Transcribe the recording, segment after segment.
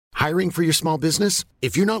Hiring for your small business?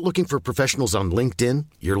 If you're not looking for professionals on LinkedIn,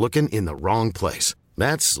 you're looking in the wrong place.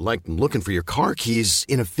 That's like looking for your car keys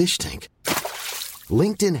in a fish tank.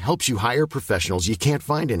 LinkedIn helps you hire professionals you can't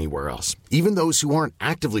find anywhere else, even those who aren't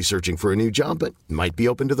actively searching for a new job but might be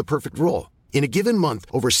open to the perfect role. In a given month,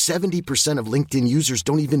 over 70% of LinkedIn users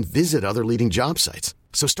don't even visit other leading job sites.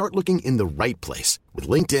 So start looking in the right place. With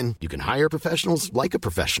LinkedIn, you can hire professionals like a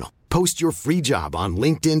professional. Post your free job on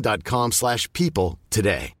linkedin.com/people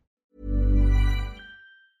today.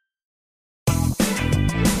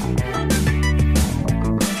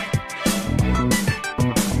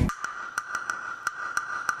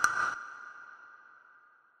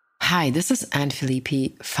 Hi, this is Anne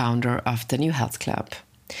Filippi, founder of the New Health Club.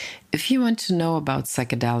 If you want to know about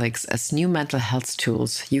psychedelics as new mental health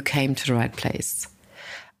tools, you came to the right place.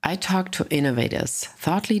 I talk to innovators,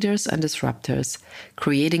 thought leaders, and disruptors,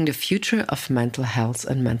 creating the future of mental health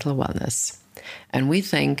and mental wellness. And we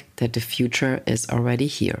think that the future is already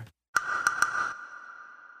here.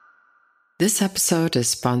 This episode is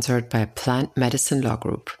sponsored by Plant Medicine Law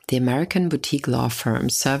Group, the American boutique law firm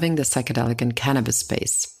serving the psychedelic and cannabis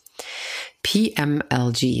space.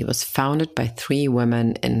 PMLG was founded by 3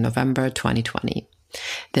 women in November 2020.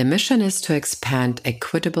 Their mission is to expand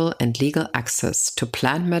equitable and legal access to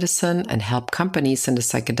plant medicine and help companies in the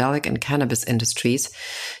psychedelic and cannabis industries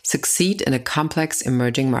succeed in a complex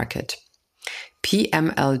emerging market.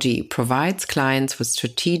 PMLG provides clients with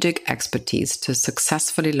strategic expertise to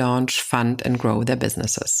successfully launch, fund, and grow their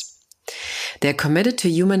businesses. They're committed to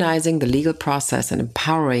humanizing the legal process and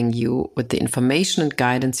empowering you with the information and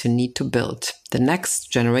guidance you need to build the next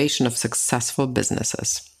generation of successful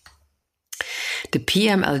businesses. The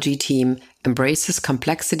PMLG team embraces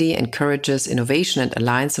complexity, encourages innovation, and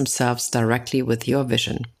aligns themselves directly with your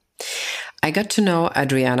vision. I got to know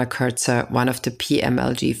Adriana Kurtzer, one of the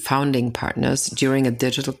PMLG founding partners, during a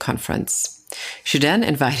digital conference. She then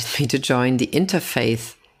invited me to join the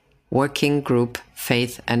interfaith working group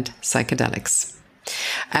Faith and Psychedelics.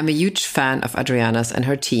 I'm a huge fan of Adriana's and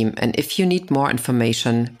her team, and if you need more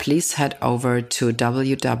information, please head over to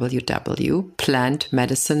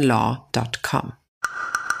www.plantmedicinelaw.com.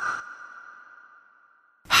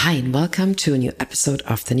 Hi, and welcome to a new episode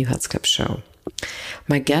of the New Health Club show.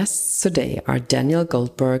 My guests today are Daniel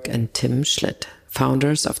Goldberg and Tim Schlitt,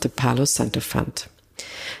 founders of the Palo Santo Fund.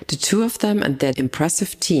 The two of them and their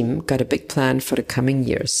impressive team got a big plan for the coming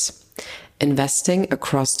years, investing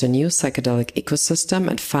across the new psychedelic ecosystem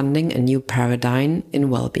and funding a new paradigm in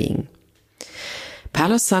well-being.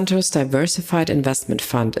 Palo Santo's diversified investment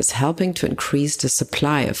fund is helping to increase the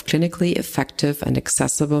supply of clinically effective and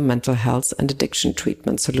accessible mental health and addiction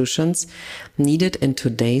treatment solutions needed in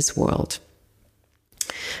today's world.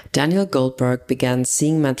 Daniel Goldberg began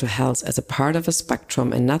seeing mental health as a part of a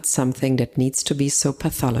spectrum and not something that needs to be so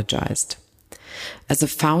pathologized. As a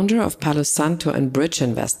founder of Palo Santo and Bridge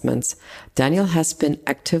Investments, Daniel has been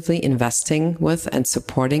actively investing with and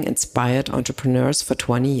supporting inspired entrepreneurs for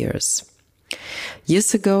 20 years.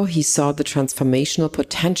 Years ago, he saw the transformational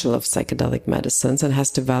potential of psychedelic medicines and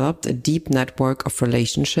has developed a deep network of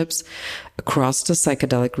relationships across the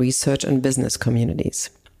psychedelic research and business communities.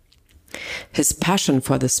 His passion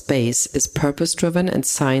for the space is purpose-driven and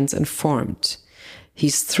science-informed.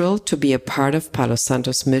 He's thrilled to be a part of Palo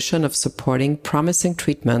Santo's mission of supporting promising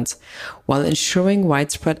treatments while ensuring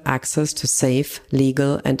widespread access to safe,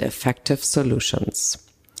 legal, and effective solutions.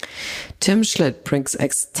 Tim Schlitt brings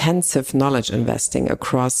extensive knowledge investing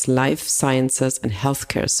across life sciences and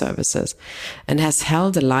healthcare services and has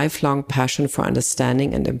held a lifelong passion for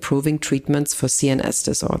understanding and improving treatments for CNS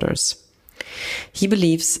disorders. He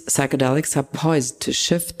believes psychedelics are poised to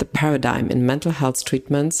shift the paradigm in mental health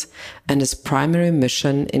treatments, and his primary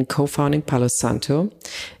mission in co-founding Palo Santo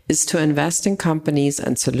is to invest in companies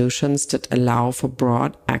and solutions that allow for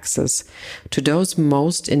broad access to those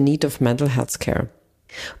most in need of mental health care.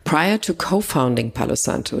 Prior to co-founding Palo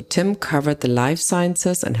Santo, Tim covered the life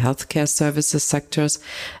sciences and healthcare services sectors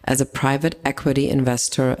as a private equity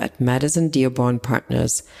investor at Madison Dearborn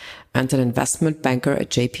Partners and an investment banker at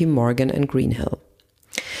JP Morgan and Greenhill.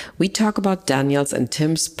 We talk about Daniel's and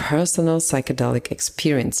Tim's personal psychedelic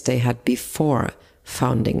experience they had before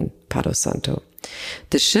founding Palo Santo,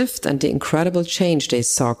 the shift and the incredible change they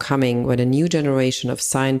saw coming when a new generation of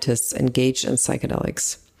scientists engaged in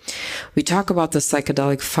psychedelics. We talk about the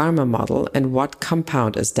psychedelic pharma model and what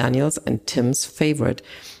compound is Daniel's and Tim's favorite.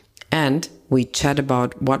 And we chat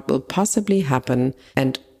about what will possibly happen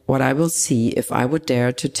and what I will see if I would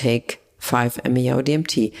dare to take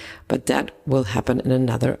 5-MeO-DMT. But that will happen in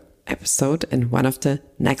another episode, in one of the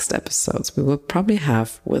next episodes we will probably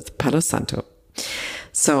have with Palo Santo.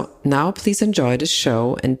 So now please enjoy the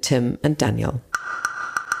show and Tim and Daniel.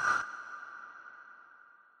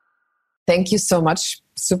 Thank you so much.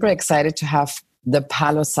 Super excited to have the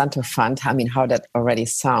Palo Santo Fund. I mean, how that already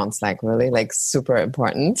sounds like really like super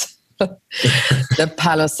important. The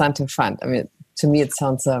Palo Santo Fund. I mean, to me, it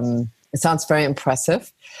sounds very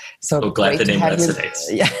impressive. So glad the name resonates.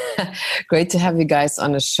 Yeah, great to have you guys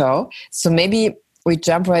on the show. So maybe we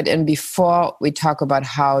jump right in before we talk about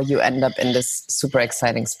how you end up in this super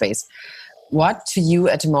exciting space. What to you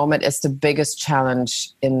at the moment is the biggest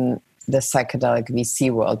challenge in the psychedelic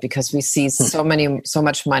VC world? Because we see so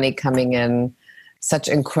much money coming in, such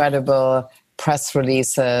incredible press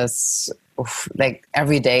releases. Oof, like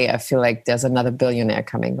every day, I feel like there's another billionaire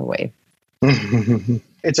coming away.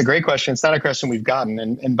 It's a great question. It's not a question we've gotten.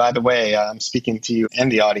 And by the way, I'm speaking to you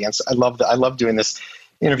and the audience. I love doing this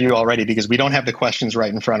interview already because we don't have the questions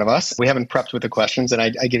right in front of us. We haven't prepped with the questions. And I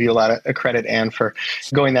give you a lot of credit, Anne, for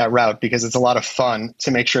going that route because it's a lot of fun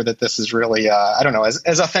to make sure that this is really,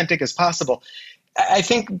 as authentic as possible. I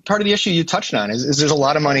think part of the issue you touched on is there's a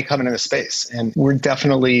lot of money coming into the space. And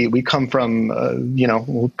we come from,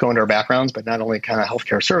 we'll go into our backgrounds, but not only kind of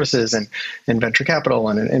healthcare services and venture capital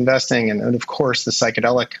and investing and of course, the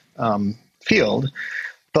psychedelic field.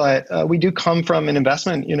 But we do come from an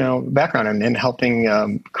investment, background and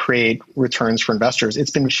helping create returns for investors.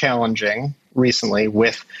 It's been challenging recently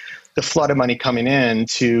with the flood of money coming in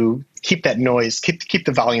to keep that noise, keep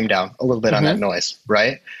the volume down a little bit on that noise,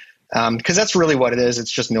 right? Because that's really what it is. It's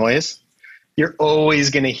just noise. You're always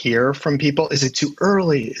going to hear from people. Is it too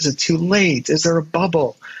early? Is it too late? Is there a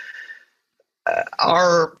bubble?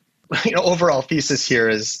 Our overall thesis here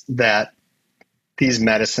is that these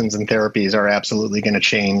medicines and therapies are absolutely going to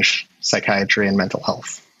change psychiatry and mental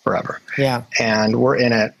health forever. Yeah. And we're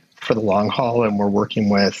in it for the long haul, and we're working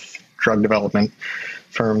with drug development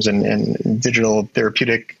firms and digital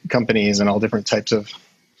therapeutic companies and all different types of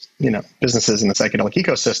businesses in the psychedelic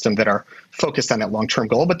ecosystem that are focused on that long-term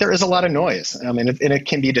goal. But there is a lot of noise. And it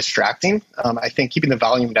can be distracting. I think keeping the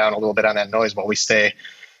volume down a little bit on that noise while we stay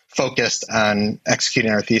focused on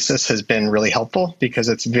executing our thesis has been really helpful because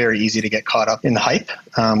it's very easy to get caught up in the hype,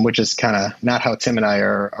 which is kind of not how Tim and I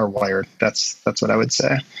are wired. That's what I would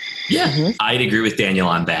say. Yeah, I'd agree with Daniel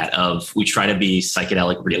on that. We try to be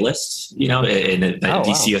psychedelic realists, in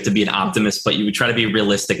DC you have to be an optimist, but you would try to be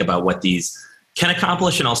realistic about what these can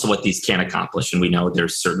accomplish and also what these can't accomplish. And we know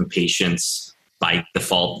there's certain patients by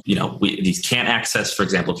default, these can't access, for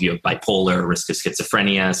example, if you have bipolar, risk of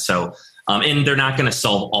schizophrenia. So, and they're not going to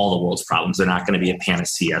solve all the world's problems. They're not going to be a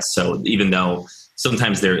panacea. So even though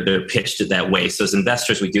sometimes they're pitched that way. So as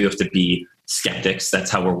investors, we do have to be skeptics. That's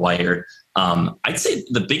how we're wired. I'd say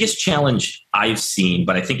the biggest challenge I've seen,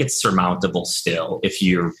 but I think it's surmountable still, if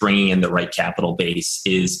you're bringing in the right capital base,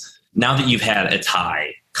 is now that you've had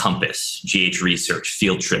Atai, Compass, GH Research,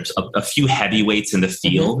 Field Trips, a few heavyweights in the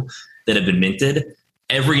field that have been minted,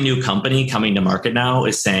 every new company coming to market now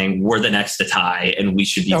is saying we're the next Atai and we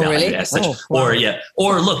should be valued as such. Wow.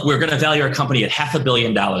 Or look, we're going to value our company at $500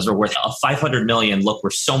 million or worth $500 million. Look, we're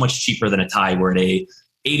so much cheaper than Atai. We're at a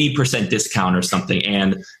 80% discount or something.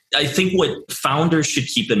 And I think what founders should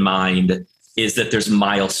keep in mind is that there's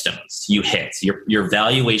milestones you hit. Your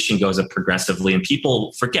valuation goes up progressively, and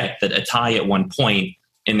people forget that Atai at one point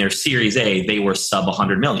in their Series A, they were sub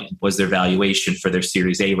 100 million was their valuation for their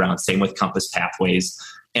Series A round. Same with Compass Pathways.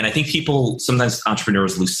 And I think sometimes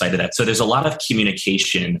entrepreneurs lose sight of that. So there's a lot of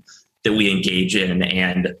communication that we engage in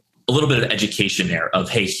and a little bit of education there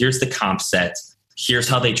of, hey, here's the comp set. Here's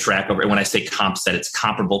how they track over. And when I say comp set, it's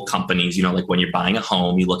comparable companies. Like when you're buying a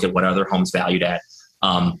home, you look at what other homes valued at.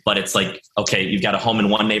 But it's like, okay, you've got a home in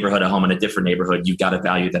one neighborhood, a home in a different neighborhood. You've got to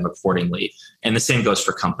value them accordingly. And the same goes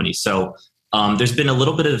for companies. So there's been a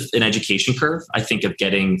little bit of an education curve, I think, of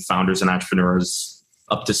getting founders and entrepreneurs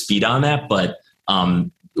up to speed on that. But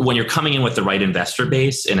when you're coming in with the right investor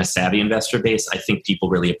base and a savvy investor base, I think people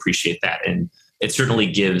really appreciate that. And it certainly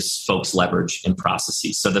gives folks leverage in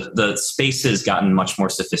processes. So the space has gotten much more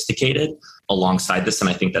sophisticated alongside this. And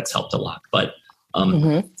I think that's helped a lot. But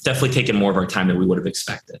it's definitely taken more of our time than we would have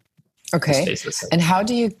expected. Okay. And how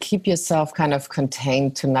do you keep yourself kind of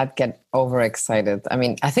contained to not get overexcited? I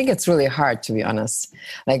mean, I think it's really hard, to be honest.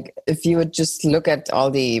 Like if you would just look at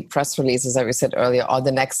all the press releases that we said earlier, or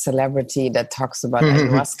the next celebrity that talks about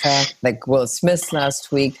ayahuasca, like Will Smith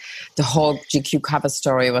last week, the whole GQ cover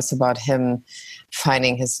story was about him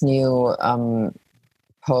finding his new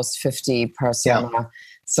post-50 persona. Yeah.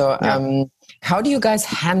 So How do you guys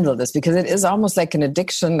handle this? Because it is almost like an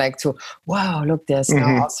addiction, like to, wow, look, there's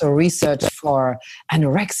now also research for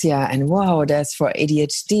anorexia, and wow, there's for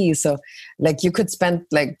ADHD. So like you could spend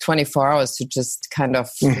like 24 hours to just kind of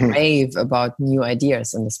rave about new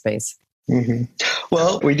ideas in the space.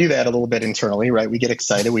 Well, we do that a little bit internally, right? We get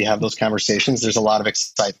excited. We have those conversations. There's a lot of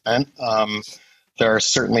excitement. There are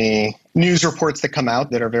certainly news reports that come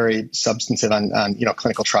out that are very substantive on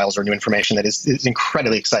clinical trials or new information that is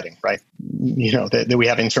incredibly exciting, right? That we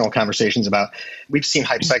have internal conversations about. We've seen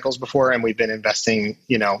hype cycles before, and we've been investing,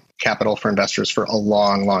 capital for investors for a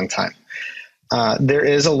long, long time. There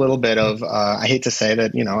is a little bit of, I hate to say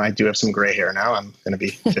that, I do have some gray hair now. I'm going to be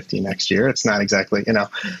 50 next year. It's not exactly,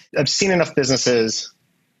 I've seen enough businesses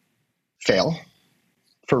fail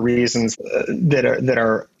for reasons that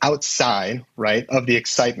are outside, right, of the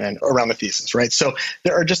excitement around the thesis, right? So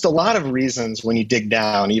there are just a lot of reasons when you dig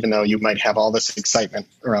down, even though you might have all this excitement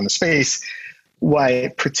around the space,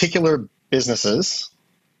 why particular businesses,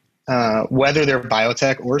 whether they're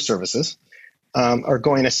biotech or services, are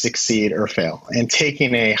going to succeed or fail, and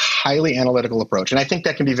taking a highly analytical approach. And I think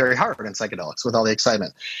that can be very hard in psychedelics with all the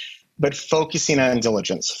excitement. But focusing on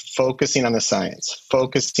diligence, focusing on the science,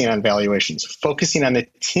 focusing on valuations, focusing on the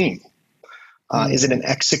team. Is it an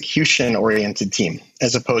execution-oriented team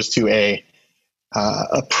as opposed to a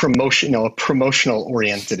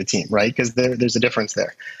promotional-oriented team, right? Because there's a difference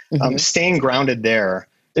there. Staying grounded there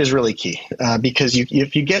is really key because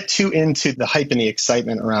if you get too into the hype and the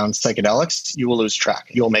excitement around psychedelics, you will lose track.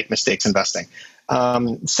 You'll make mistakes investing.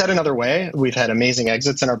 Said another way, we've had amazing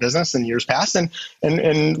exits in our business in years past,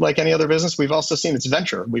 and like any other business, we've also seen its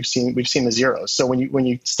venture. We've seen the zeros. So when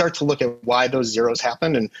you start to look at why those zeros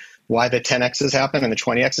happened and why the 10x's happened and the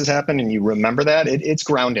 20x's happened, and you remember that, it's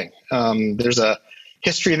grounding. There's a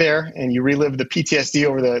history there, and you relive the PTSD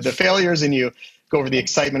over the failures, and you go over the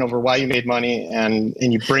excitement over why you made money, and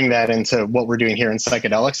you bring that into what we're doing here in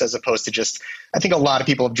psychedelics, as opposed to just, I think a lot of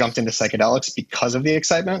people have jumped into psychedelics because of the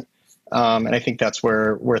excitement. And I think that's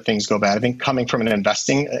where things go bad. I think coming from an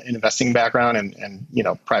investing background and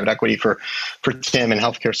private equity for Tim and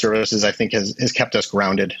healthcare services, I think has kept us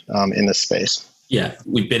grounded in this space. Yeah,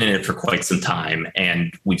 we've been in it for quite some time,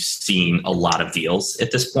 and we've seen a lot of deals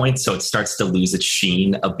at this point. So it starts to lose its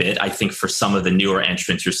sheen a bit. I think for some of the newer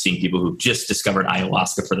entrants, you're seeing people who've just discovered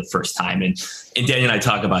ayahuasca for the first time. And Daniel and I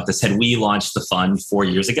talk about this. Had we launched the fund 4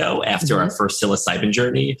 years ago after our first psilocybin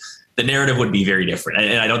journey, the narrative would be very different.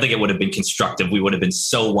 And I don't think it would have been constructive. We would have been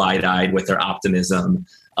so wide-eyed with our optimism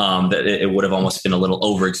that it would have almost been a little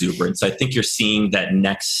over-exuberant. So I think you're seeing that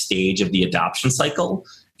next stage of the adoption cycle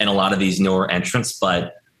and a lot of these newer entrants,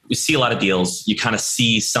 but we see a lot of deals. You kind of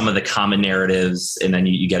see some of the common narratives, and then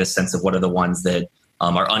you get a sense of what are the ones that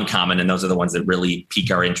are uncommon, and those are the ones that really pique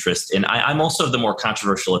our interest. And I'm also of the more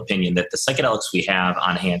controversial opinion that the psychedelics we have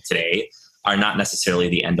on hand today are not necessarily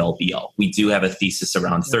the end-all be-all. We do have a thesis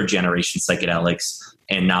around third-generation psychedelics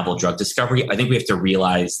and novel drug discovery. I think we have to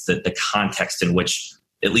realize that the context in which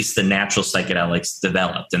at least the natural psychedelics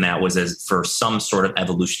developed, and that was as for some sort of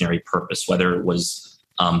evolutionary purpose, whether it was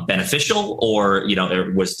beneficial or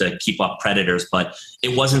it was to keep off predators, but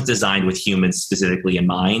it wasn't designed with humans specifically in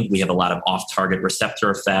mind. We have a lot of off-target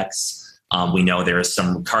receptor effects. We know there is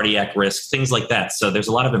some cardiac risk, things like that. So there's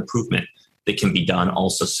a lot of improvement that can be done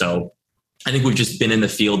also. So I think we've just been in the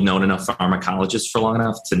field, known enough pharmacologists for long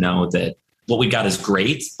enough to know that what we got is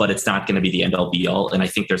great, but it's not going to be the end all be all. And I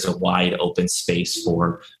think there's a wide open space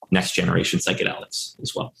for next generation psychedelics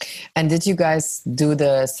as well. And did you guys do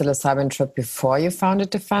the psilocybin trip before you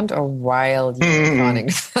founded the fund, or while you were founding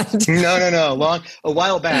the fund? No. A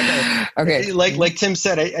while back. Okay. Like Tim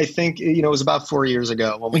said, I think, it was about 4 years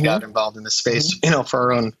ago when we got involved in this space, for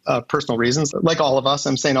our own personal reasons. Like all of us,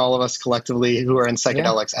 I'm saying all of us collectively who are in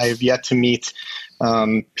psychedelics, I have yet to meet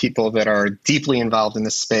people that are deeply involved in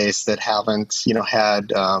this space that haven't,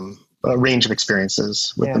 had a range of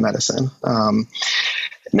experiences with the medicine.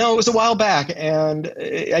 No, it was a while back. And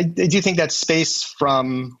I do think that space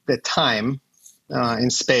from the time in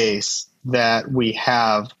space that we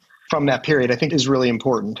have from that period, I think is really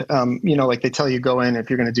important. Like they tell you go in if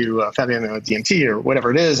you're going to do 5-MeO-DMT or whatever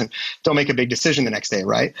it is, and don't make a big decision the next day,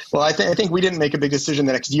 right? Well, I think we didn't make a big decision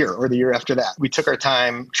the next year or the year after that. We took our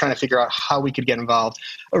time trying to figure out how we could get involved.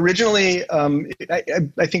 Originally, I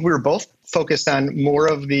think we were both focused on more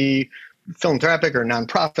of the philanthropic or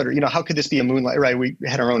nonprofit, or, how could this be a moonlight, right? We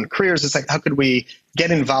had our own careers. It's like, how could we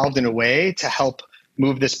get involved in a way to help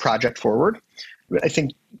move this project forward? I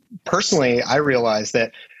think personally, I realized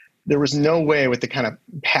that there was no way with the kind of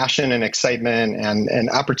passion and excitement and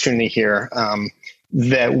opportunity here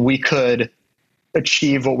that we could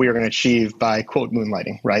achieve what we were going to achieve by, quote,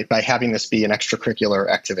 moonlighting, right? By having this be an extracurricular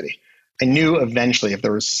activity. I knew eventually if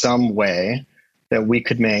there was some way that we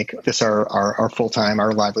could make this our full-time,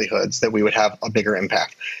 our livelihoods, that we would have a bigger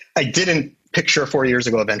impact. I didn't picture 4 years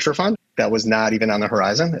ago a venture fund. That was not even on the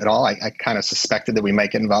horizon at all. I kind of suspected that we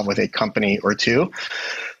might get involved with a company or two.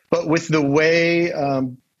 But with the way,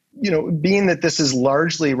 being that this is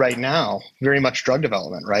largely right now very much drug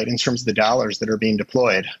development, right, in terms of the dollars that are being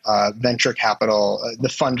deployed, venture capital, the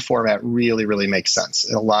fund format really, really makes sense.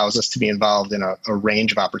 It allows us to be involved in a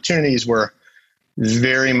range of opportunities where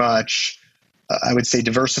very much, I would say,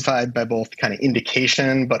 diversified by both kind of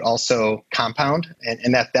indication, but also compound.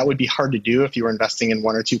 And that would be hard to do if you were investing in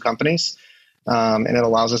one or two companies. And it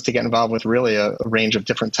allows us to get involved with really a range of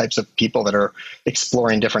different types of people that are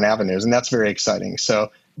exploring different avenues. And that's very exciting.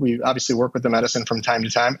 So we obviously work with the medicine from time to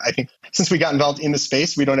time. I think since we got involved in the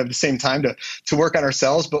space, we don't have the same time to work on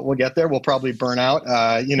ourselves, but we'll get there. We'll probably burn out,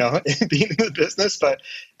 being in the business. But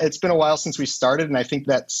it's been a while since we started. And I think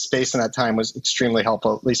that space and that time was extremely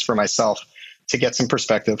helpful, at least for myself, to get some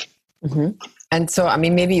perspective. Mm-hmm. And so,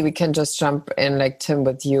 maybe we can just jump in, Tim,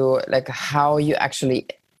 with you, how you actually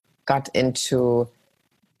got into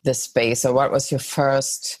this space. So what was your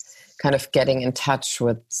first kind of getting in touch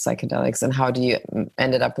with psychedelics, and how do you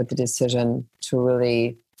ended up with the decision to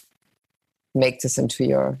really make this into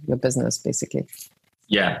your business, basically?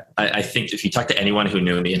 Yeah, I think if you talk to anyone who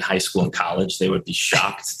knew me in high school and college, they would be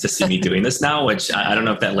shocked to see me doing this now, which I don't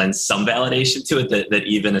know if that lends some validation to it, that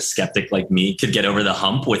even a skeptic like me could get over the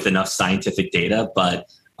hump with enough scientific data. But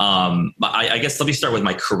I guess let me start with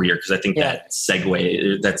my career, because I think that's a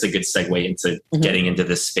good segue into getting into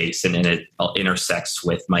this space, and it intersects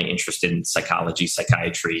with my interest in psychology,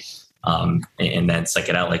 psychiatry, and then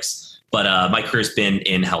psychedelics. But my career's been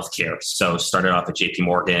in healthcare. So started off at JP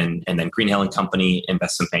Morgan and then Greenhill and Company,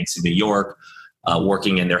 investment banks in New York,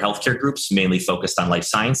 working in their healthcare groups, mainly focused on life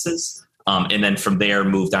sciences. And then from there,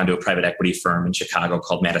 moved on to a private equity firm in Chicago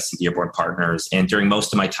called Madison Dearborn Partners. And during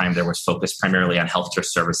most of my time there was focused primarily on healthcare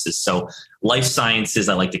services. So life sciences,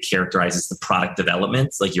 I like to characterize as the product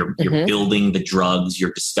development. Like you're building the drugs,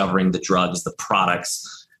 you're discovering the drugs, the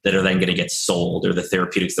products that are then going to get sold, or the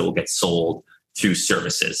therapeutics that will get sold through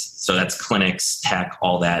services. So that's clinics, tech,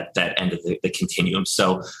 all that end of the continuum.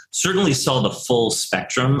 So certainly saw the full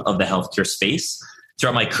spectrum of the healthcare space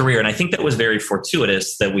throughout my career. And I think that was very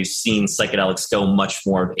fortuitous that we've seen psychedelics go much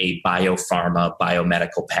more of a biopharma,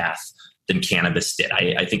 biomedical path than cannabis did.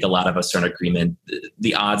 I think a lot of us are in agreement.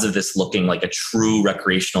 The odds of this looking like a true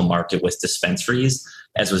recreational market with dispensaries,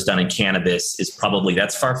 as was done in cannabis, is probably,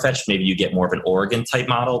 that's far-fetched. Maybe you get more of an Oregon type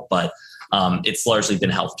model, but it's largely been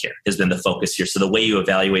healthcare has been the focus here. So the way you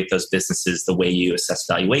evaluate those businesses, the way you assess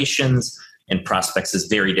valuations and prospects is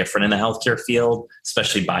very different in the healthcare field,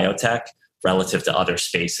 especially biotech, relative to other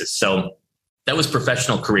spaces. So that was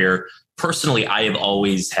professional career. Personally, I have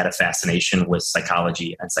always had a fascination with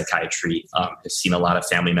psychology and psychiatry. I've seen a lot of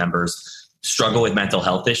family members struggle with mental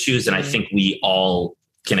health issues. And I think we all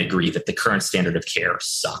can agree that the current standard of care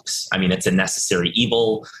sucks. I mean, it's a necessary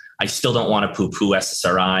evil. I still don't want to poo-poo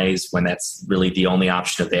SSRIs when that's really the only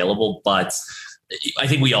option available. But I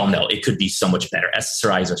think we all know it could be so much better.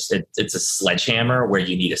 SSRIs it's a sledgehammer where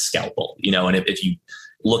you need a scalpel, and if you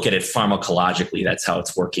look at it pharmacologically, that's how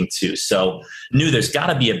it's working too. So knew there's got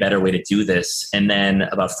to be a better way to do this. And then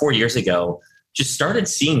about 4 years ago, just started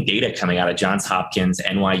seeing data coming out of Johns Hopkins,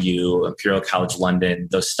 NYU, Imperial College London.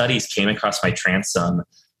 Those studies came across my transom.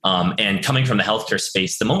 And coming from the healthcare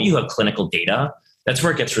space, the moment you have clinical data, that's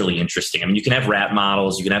where it gets really interesting. I mean, you can have rat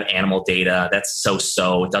models, you can have animal data. That's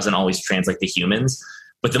so. It doesn't always translate to humans.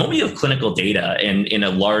 But the moment you have clinical data and in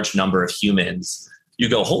a large number of humans, you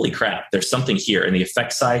go, holy crap, there's something here. And the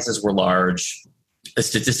effect sizes were large. The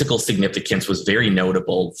statistical significance was very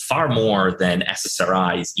notable, far more than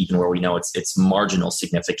SSRIs, even where we know it's marginal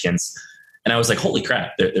significance. And I was like, holy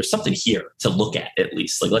crap, there's something here to look at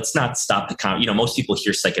least. Like, let's not stop the most people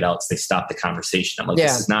hear psychedelics, they stop the conversation. I'm like,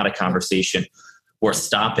 This is not a conversation worth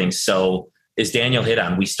stopping. So as Daniel hit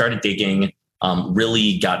on, we started digging,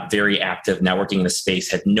 really got very active networking in the space,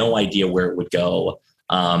 had no idea where it would go.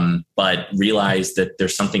 But realized that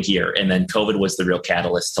there's something here. And then COVID was the real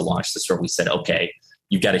catalyst to launch this, where we said, okay,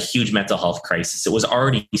 you've got a huge mental health crisis. It was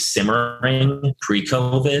already simmering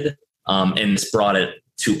pre-COVID, and this brought it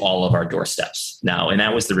to all of our doorsteps now. And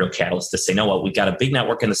that was the real catalyst to say, no, what, we've got a big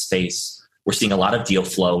network in the space. We're seeing a lot of deal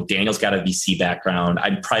flow. Daniel's got a VC background.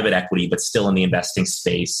 I'm private equity, but still in the investing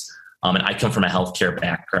space. And I come from a healthcare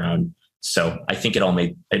background. So I think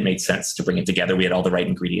it made sense to bring it together. We had all the right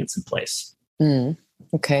ingredients in place.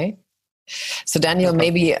 Okay. So Daniel,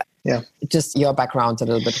 maybe just your background a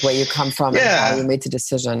little bit, where you come from and how you made the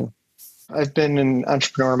decision. I've been an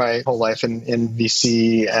entrepreneur my whole life in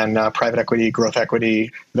VC and private equity, growth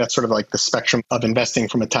equity. That's sort of like the spectrum of investing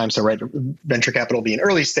from a time. So venture capital being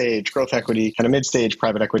early stage, growth equity, kind of mid stage,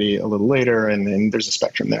 private equity a little later. And there's a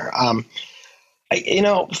spectrum there.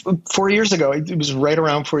 4 years ago, it was right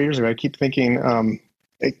around 4 years ago. I keep thinking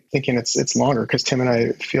it's longer because Tim and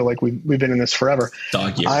I feel like we've been in this forever.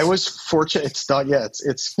 Dog years. I was fortunate. It's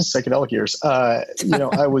psychedelic years. I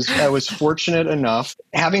was fortunate enough,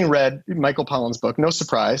 having read Michael Pollan's book. No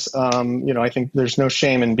surprise. I think there's no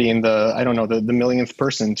shame in being the millionth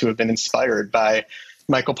person to have been inspired by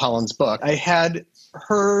Michael Pollan's book. I had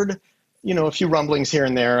heard a few rumblings here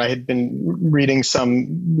and there. I had been reading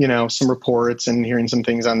some reports and hearing some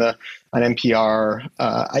things on NPR.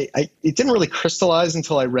 It didn't really crystallize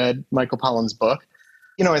until I read Michael Pollan's book.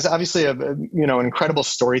 As obviously an incredible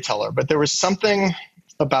storyteller, but there was something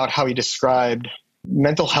about how he described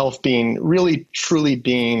mental health truly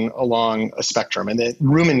being along a spectrum, and that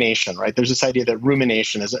rumination, right? There's this idea that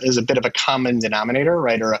rumination is a bit of a common denominator,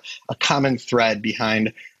 right? Or a common thread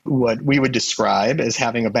behind what we would describe as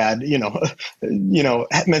having a bad,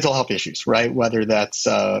 mental health issues, right? Whether that's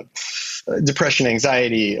depression,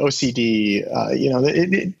 anxiety, OCD,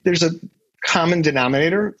 there's a common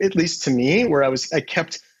denominator, at least to me, where I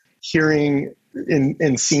kept hearing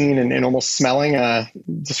and seeing and almost smelling,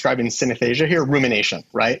 describing synesthesia here, rumination,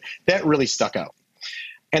 right? That really stuck out.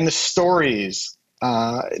 And the stories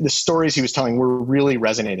he was telling were really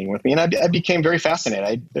resonating with me. And I became very fascinated.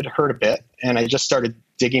 I had heard a bit, and I just started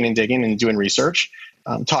digging and doing research,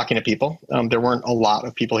 talking to people. There weren't a lot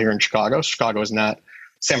of people here in Chicago. Chicago is not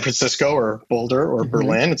San Francisco or Boulder or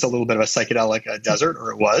Berlin. It's a little bit of a psychedelic desert,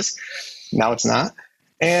 or it was. Now it's not.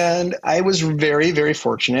 And I was very, very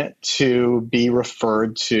fortunate to be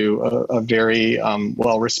referred to a very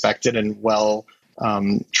well-respected and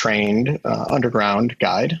well-trained underground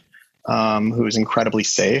guide who was incredibly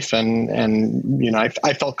safe. And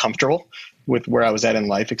I felt comfortable with where I was at in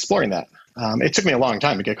life exploring that. It took me a long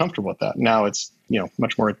time to get comfortable with that. Now it's,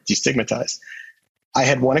 much more destigmatized. I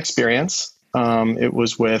had one experience. It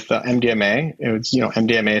was with MDMA. It was,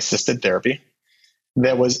 MDMA-assisted therapy.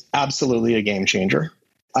 That was absolutely a game changer.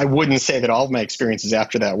 I wouldn't say that all of my experiences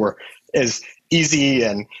after that were as easy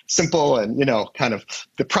and simple and, kind of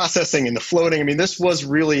the processing and the floating. I mean, this was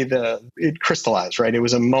really it crystallized, right? It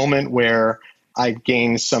was a moment where I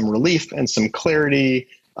gained some relief and some clarity,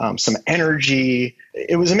 some energy.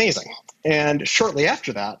 It was amazing. And shortly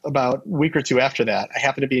after that, about a week or two after that, I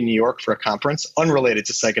happened to be in New York for a conference unrelated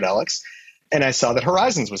to psychedelics. And I saw that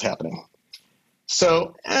Horizons was happening.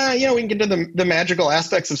 So, we can get into the magical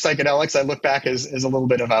aspects of psychedelics. I look back as a little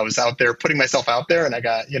bit of I was out there putting myself out there, and I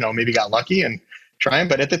got, maybe got lucky and trying.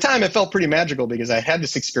 But at the time, it felt pretty magical because I had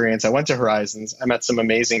this experience. I went to Horizons. I met some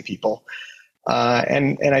amazing people.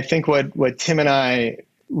 And I think what Tim and I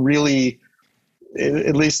really,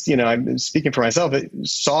 at least, I'm speaking for myself,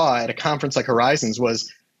 saw at a conference like Horizons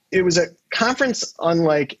it was a conference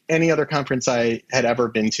unlike any other conference I had ever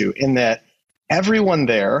been to, in that everyone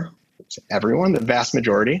there, the vast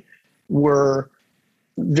majority, were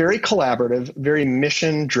very collaborative, very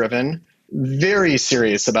mission driven, very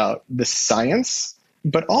serious about the science,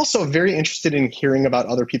 but also very interested in hearing about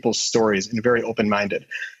other people's stories and very open-minded.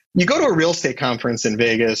 You go to a real estate conference in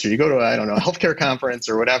Vegas, or you go to, a healthcare conference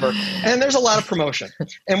or whatever, and there's a lot of promotion.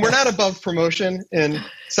 And we're not above promotion in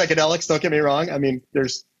psychedelics, don't get me wrong. I mean,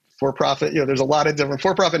 there's for-profit, there's a lot of different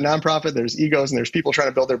for-profit, nonprofit, there's egos, and there's people trying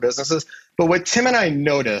to build their businesses. But what Tim and I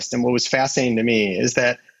noticed, and what was fascinating to me, is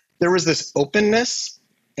that there was this openness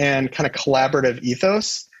and kind of collaborative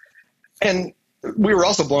ethos. And we were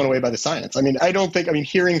also blown away by the science. I mean,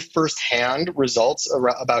 hearing firsthand results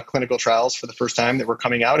about clinical trials for the first time that were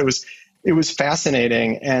coming out, it was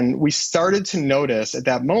fascinating. And we started to notice at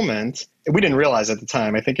that moment, and we didn't realize at the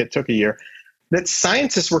time, I think it took a year, that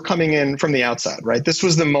scientists were coming in from the outside, right? This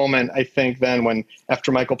was the moment, I think, then when, after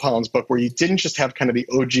Michael Pollan's book, where you didn't just have kind of the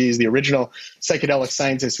OGs, the original psychedelic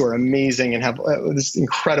scientists who are amazing and have this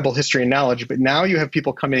incredible history and knowledge, but now you have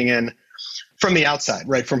people coming in from the outside,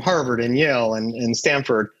 right? From Harvard and Yale and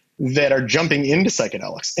Stanford, that are jumping into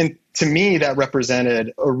psychedelics. And to me, that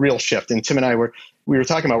represented a real shift. And Tim and I were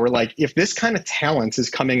talking about, we're like, if this kind of talent is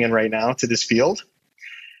coming in right now to this field,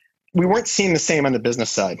 we weren't seeing the same on the business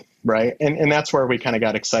side, right? And that's where we kind of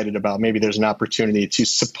got excited about maybe there's an opportunity to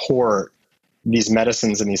support these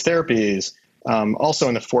medicines and these therapies, also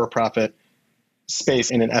in the for-profit space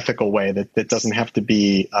in an ethical way that doesn't have to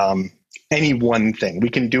be any one thing. We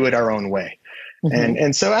can do it our own way. Mm-hmm.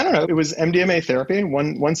 And so, I don't know, it was MDMA therapy,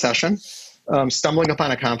 one session. stumbling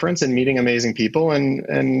upon a conference and meeting amazing people. And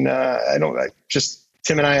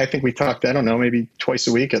Tim and I think we talked, I don't know, maybe twice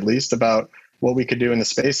a week at least about what we could do in the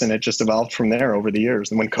space. And it just evolved from there over the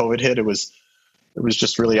years. And when COVID hit, it was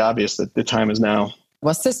just really obvious that the time is now.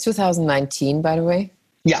 Was this 2019, by the way?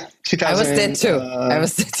 Yeah, 2000. I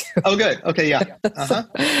was there too. Oh, good. Okay, yeah. Uh-huh.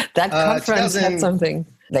 That conference had something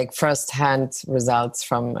like first-hand results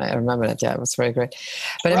from. I remember that. Yeah, it was very great.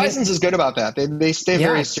 But Horizons is good about that. They stay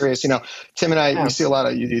very serious. Tim and I, we see a lot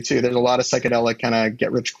of, you do too. There's a lot of psychedelic kind of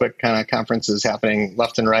get-rich-quick kind of conferences happening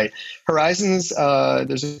left and right. Horizons,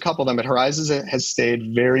 there's a couple of them, but Horizons has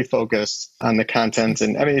stayed very focused on the content,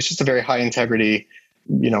 and I mean, it's just a very high-integrity,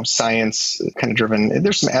 science kind of driven.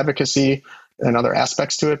 There's some advocacy and other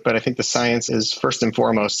aspects to it, but I think the science is first and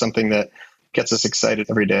foremost something that gets us excited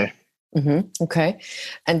every day. Mm-hmm. Okay.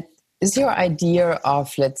 And is your idea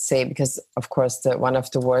of, let's say, because of course one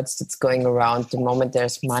of the words that's going around the moment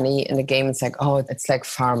there's money in the game, it's like, oh, it's like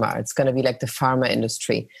pharma. It's going to be like the pharma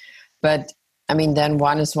industry. But I mean, then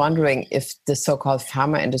one is wondering if the so-called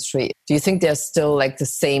pharma industry, do you think there's still like the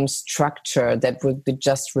same structure that would be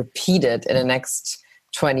just repeated in the next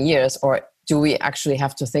 20 years? Or do we actually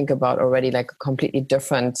have to think about already like a completely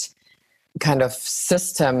different kind of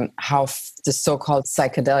system, how the so-called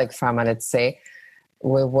psychedelic pharma, let's say,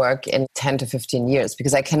 will work in 10 to 15 years?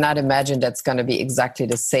 Because I cannot imagine that's going to be exactly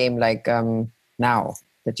the same like now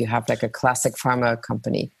that you have like a classic pharma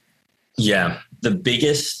company. Yeah. The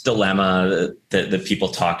biggest dilemma that people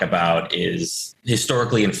talk about is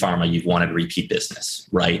historically in pharma, you've wanted repeat business,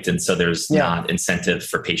 right? And so there's not incentive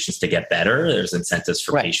for patients to get better. There's incentives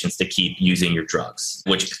for patients to keep using your drugs,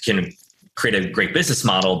 which can create a great business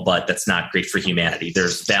model, but that's not great for humanity.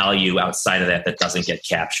 There's value outside of that doesn't get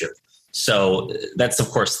captured. So that's, of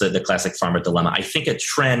course, the classic pharma dilemma. I think a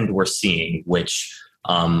trend we're seeing, which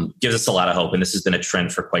gives us a lot of hope, and this has been a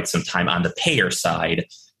trend for quite some time on the payer side,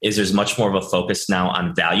 is there's much more of a focus now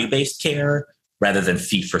on value-based care rather than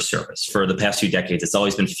fee-for-service. For the past few decades, it's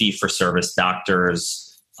always been fee-for-service.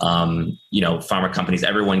 Doctors, pharma companies,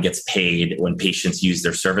 everyone gets paid when patients use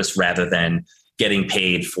their service rather than getting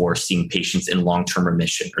paid for seeing patients in long-term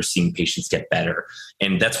remission or seeing patients get better.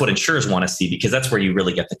 And that's what insurers want to see, because that's where you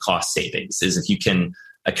really get the cost savings, is if you can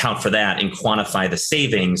account for that and quantify the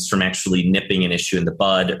savings from actually nipping an issue in the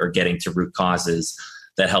bud or getting to root causes,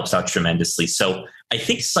 that helps out tremendously. So I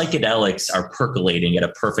think psychedelics are percolating at a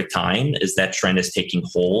perfect time as that trend is taking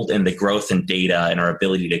hold, and the growth in data and our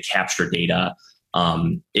ability to capture data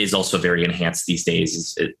is also very enhanced these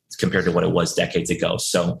days compared to what it was decades ago.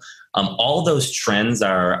 So all those trends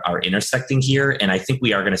are intersecting here. And I think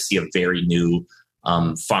we are going to see a very new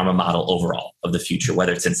pharma model overall of the future,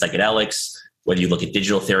 whether it's in psychedelics, whether you look at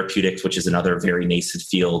digital therapeutics, which is another very nascent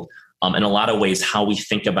field. In a lot of ways, how we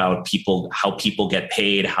think about people, how people get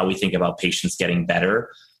paid, how we think about patients getting better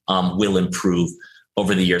will improve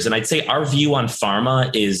over the years. And I'd say our view on pharma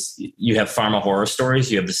is you have pharma horror stories,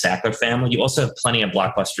 you have the Sackler family, you also have plenty of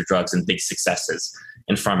blockbuster drugs and big successes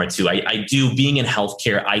in pharma too. I do, being in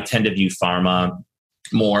healthcare, I tend to view pharma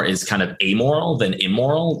more as kind of amoral than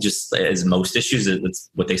immoral, just as most issues. It's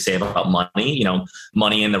what they say about money.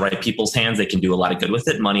 Money in the right people's hands, they can do a lot of good with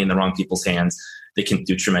it. Money in the wrong people's hands, they can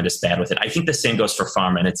do tremendous bad with it. I think the same goes for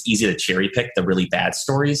pharma, and it's easy to cherry pick the really bad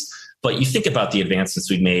stories. But you think about the advancements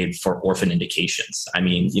we've made for orphan indications. I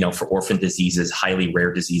mean, for orphan diseases, highly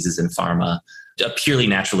rare diseases in pharma, a purely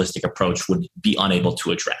naturalistic approach would be unable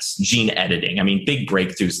to address. Gene editing, I mean, big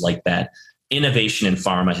breakthroughs like that. Innovation in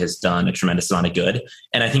pharma has done a tremendous amount of good.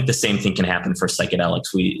 And I think the same thing can happen for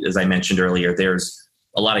psychedelics. As I mentioned earlier, there's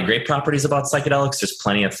a lot of great properties about psychedelics. There's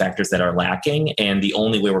plenty of factors that are lacking. And the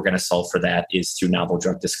only way we're going to solve for that is through novel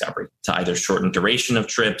drug discovery, to either shorten duration of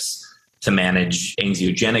trips, to manage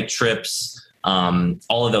anxiogenic trips. All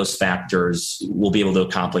of those factors we'll be able to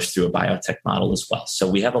accomplish through a biotech model as well. So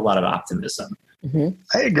we have a lot of optimism. Mm-hmm.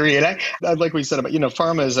 I agree. And I like what you said about,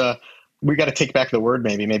 pharma is we got to take back the word.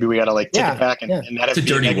 Maybe we got to take it back and not it's a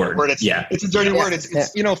dirty word. It's a dirty word. It's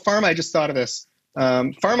pharma. I just thought of this.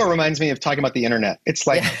 Pharma reminds me of talking about the internet. It's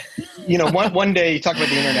like, one day you talk about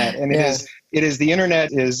the internet, and it is the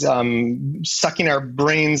internet is sucking our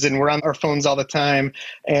brains, and we're on our phones all the time.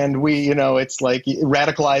 And it's like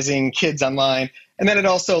radicalizing kids online. And then it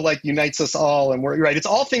also like unites us all, and we're right. It's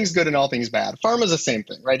all things good and all things bad. Pharma is the same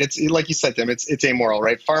thing, right? It's like you said, Tim, it's amoral,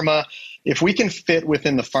 right? Pharma, if we can fit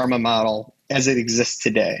within the pharma model as it exists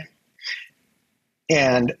today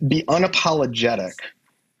and be unapologetic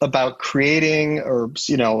about creating or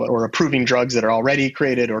approving drugs that are already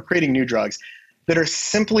created, or creating new drugs that are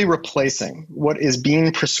simply replacing what is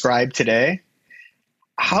being prescribed today,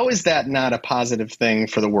 how is that not a positive thing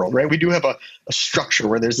for the world, right? We do have a structure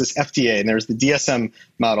where there's this FDA and there's the DSM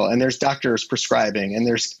model and there's doctors prescribing and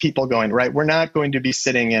there's people going, right? We're not going to be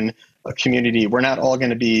sitting in a community. We're not all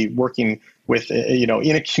going to be working with,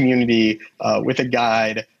 in a community with a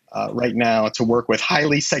guide right now to work with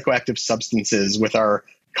highly psychoactive substances with our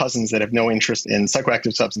cousins that have no interest in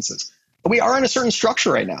psychoactive substances. We are in a certain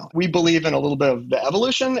structure right now. We believe in a little bit of the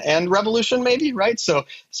evolution and revolution, maybe, right? So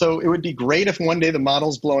it would be great if one day the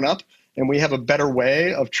model's blown up and we have a better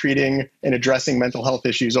way of treating and addressing mental health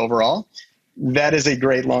issues overall. That is a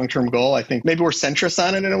great long-term goal. I think maybe we're centrists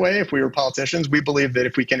on it in a way. If we were politicians, we believe that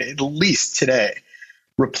if we can at least today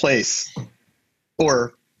replace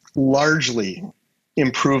or largely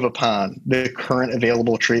improve upon the current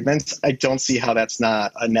available treatments, I don't see how that's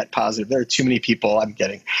not a net positive. There are too many people. I'm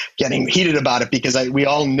getting heated about it because we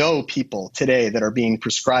all know people today that are being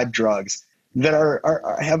prescribed drugs that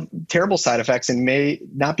have terrible side effects and may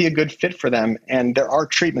not be a good fit for them. And there are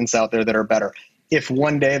treatments out there that are better. If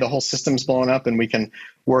one day the whole system's blown up and we can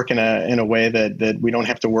work in a way that we don't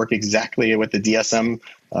have to work exactly with the DSM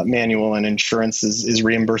manual and insurance is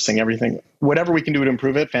reimbursing everything, whatever we can do to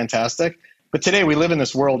improve it, fantastic. But today we live in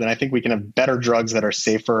this world, and I think we can have better drugs that are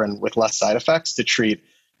safer and with less side effects to treat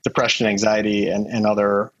depression, anxiety, and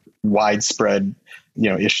other widespread,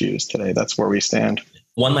 issues today. That's where we stand.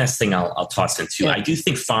 One last thing I'll toss in too. I do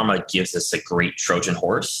think pharma gives us a great Trojan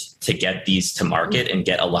horse to get these to market and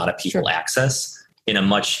get a lot of people access in a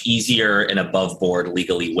much easier and above board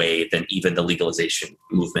legally way than even the legalization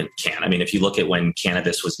movement can. I mean, if you look at when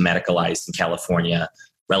cannabis was medicalized in California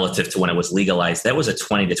relative to when it was legalized, that was a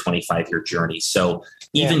 20 to 25 year journey. So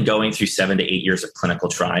even going through 7 to 8 years of clinical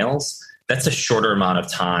trials, that's a shorter amount of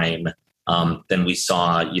time than we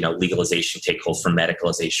saw, legalization take hold for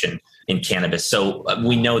medicalization in cannabis. So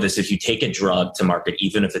we know this, if you take a drug to market,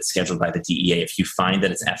 even if it's scheduled by the DEA, if you find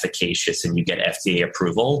that it's efficacious and you get FDA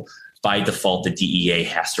approval, by default, the DEA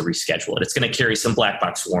has to reschedule it. It's going to carry some black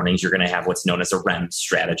box warnings. You're going to have what's known as a REMS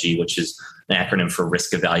strategy, which is an acronym for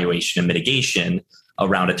risk evaluation and mitigation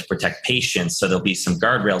around it to protect patients. So there'll be some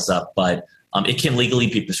guardrails up, but it can legally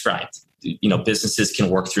be prescribed. Businesses can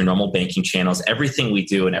work through normal banking channels. Everything we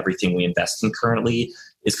do and everything we invest in currently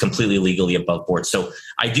is completely legally above board. So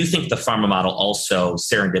I do think the pharma model also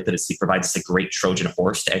serendipitously provides us a great Trojan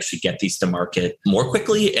horse to actually get these to market more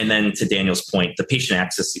quickly. And then to Daniel's point, the patient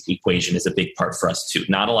access equation is a big part for us too.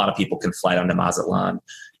 Not a lot of people can fly down to Mazatlan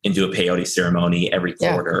and do a peyote ceremony every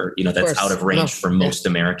quarter. That's out of range for most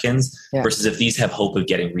Americans versus if these have hope of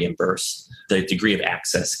getting reimbursed, the degree of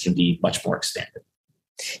access can be much more expanded.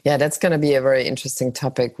 Yeah, that's going to be a very interesting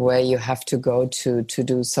topic where you have to go to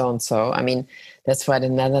do so-and-so. I mean, that's why the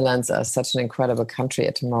Netherlands are such an incredible country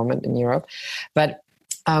at the moment in Europe. But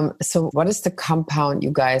so what is the compound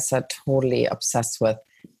you guys are totally obsessed with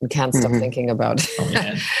and can't stop thinking about?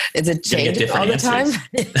 Is it changing all the time?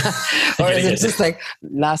 Or is it just like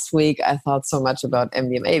last week I thought so much about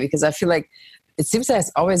MDMA? Because I feel like it seems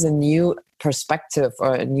there's always a new perspective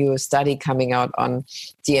or a new study coming out on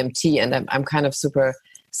DMT. And I'm kind of super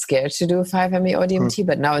scared to do 5-MeO DMT,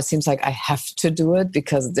 but now it seems like I have to do it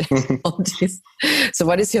because all these. So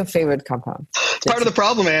what is your favorite compound? Part of the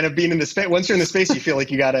problem, man, of being in the space. Once you're in the space, you feel like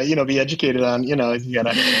you gotta, be educated on, you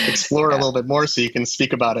gotta explore a little bit more so you can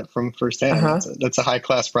speak about it from firsthand. That's a high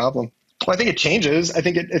class problem. Well, I think it changes. I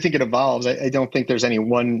think it evolves. I don't think there's any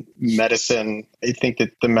one medicine. I think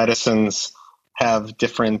that the medicines have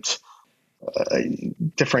different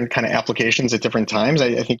kind of applications at different times.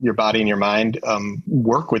 I think your body and your mind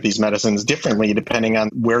work with these medicines differently depending on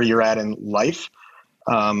where you're at in life.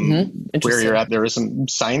 Where you're at, there is some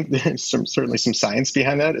science, certainly some science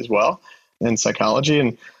behind that as well, and psychology.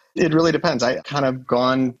 And it really depends. I kind of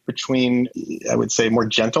gone between, I would say, more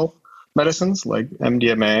gentle medicines like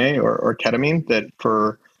MDMA or ketamine that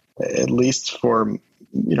for, at least for,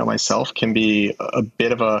 myself, can be a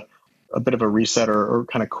bit of a reset or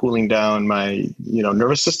kind of cooling down my,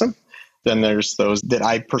 nervous system. Then there's those that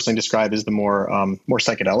I personally describe as the more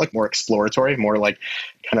psychedelic, more exploratory, more like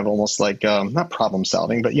kind of almost like not problem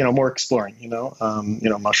solving, but more exploring.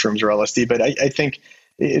 Mushrooms or LSD. But I think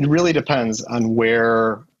it really depends on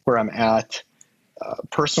where I'm at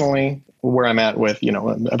personally, where I'm at with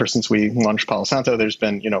ever since we launched Palo Santo, there's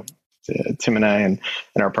been Tim and I and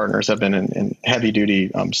our partners have been in heavy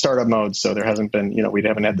duty startup mode. So there hasn't been, we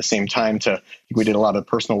haven't had the same time we did a lot of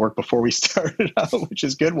personal work before we started out, which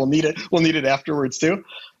is good. We'll need it afterwards too.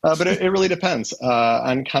 But it really depends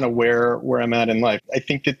on kind of where I'm at in life. I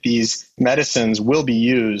think that these medicines will be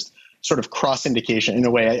used sort of cross indication in a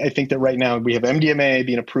way. I think that right now we have MDMA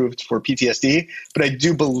being approved for PTSD, but I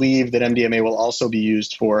do believe that MDMA will also be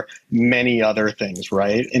used for many other things,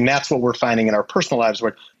 right? And that's what we're finding in our personal lives.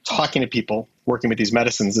 We're talking to people working with these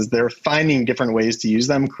medicines is they're finding different ways to use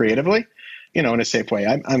them creatively, in a safe way.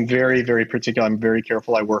 I'm very, very particular. I'm very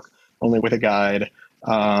careful. I work only with a guide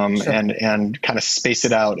and kind of space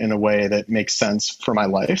it out in a way that makes sense for my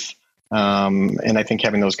life. And I think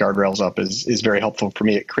having those guardrails up is very helpful for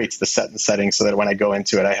me. It creates the set and setting so that when I go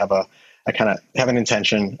into it, I kind of have an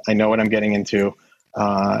intention. I know what I'm getting into,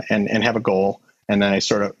 and have a goal. And then I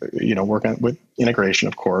sort of, work on with integration,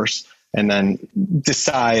 of course, and then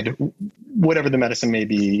decide whatever the medicine may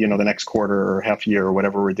be, the next quarter or half year or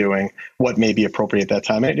whatever we're doing, what may be appropriate at that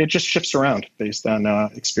time. It just shifts around based on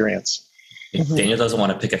experience. Daniel doesn't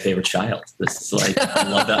want to pick a favorite child. This is like,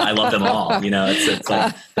 I love them all. It's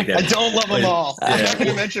like I don't love them all. I'm not going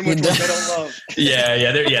to mention which ones I don't love.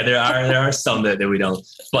 There are some that we don't.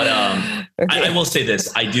 But okay. I will say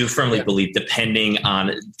this. I do firmly believe depending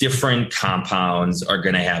on different compounds are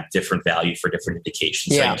going to have different value for different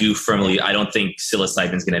indications. Yeah. I don't think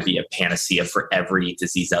psilocybin is going to be a panacea for every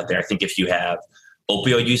disease out there. I think if you have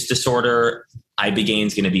opioid use disorder, ibogaine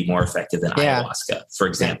is going to be more effective than ayahuasca, for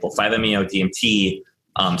example. 5-MeO-DMT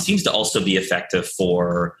seems to also be effective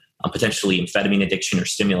for potentially amphetamine addiction or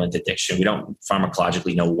stimulant addiction. We don't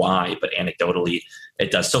pharmacologically know why, but anecdotally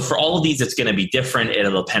it does. So for all of these, it's going to be different.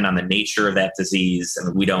 It'll depend on the nature of that disease.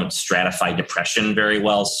 And we don't stratify depression very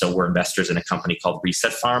well. So we're investors in a company called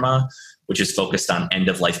Reset Pharma, which is focused on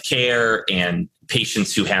end-of-life care and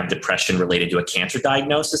patients who have depression related to a cancer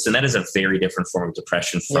diagnosis. And that is a very different form of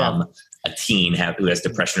depression from a teen who has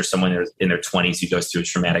depression or someone in their 20s who goes through a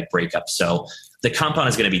traumatic breakup. So the compound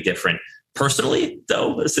is going to be different. Personally,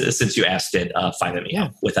 though, since you asked it,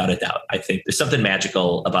 5-MeO, without a doubt. I think there's something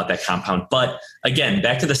magical about that compound. But again,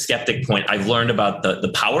 back to the skeptic point, I've learned about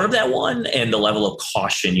the power of that one and the level of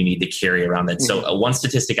caution you need to carry around that. Mm-hmm. So one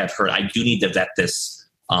statistic I've heard, I do need to vet this.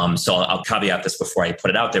 So I'll caveat this before I put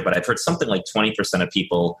it out there, but I've heard something like 20% of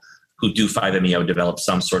people who do 5-MeO develop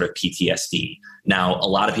some sort of PTSD. Now, a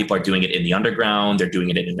lot of people are doing it in the underground. They're doing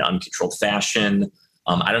it in an uncontrolled fashion.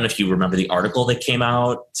 I don't know if you remember the article that came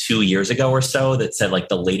out 2 years ago or so that said like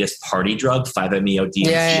the latest party drug, 5-MeO-DMT.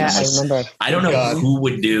 Yeah, I remember. I don't know who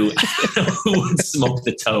would smoke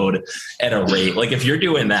the toad at a rate. Like if you're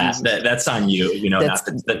doing that's on you,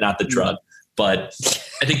 not the drug. But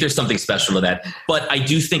I think there's something special to that. But I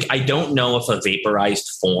don't know if a vaporized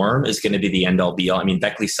form is going to be the end all be all. I mean,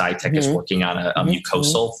 Beckley Sci-Tech is working on a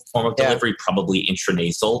mucosal form of delivery, probably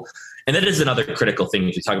intranasal. And that is another critical thing.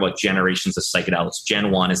 If you talk about generations of psychedelics, Gen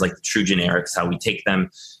 1 is like the true generics, how we take them.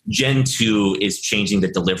 Gen 2 is changing the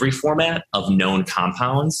delivery format of known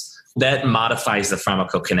compounds. That modifies the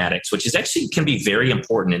pharmacokinetics, which is actually can be very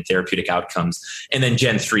important in therapeutic outcomes. And then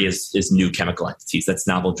Gen 3 is new chemical entities. That's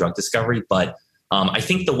novel drug discovery. But I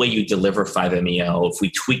think the way you deliver 5-MeO, if we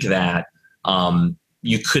tweak that,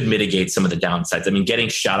 you could mitigate some of the downsides. I mean, getting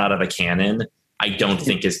shot out of a cannon, I don't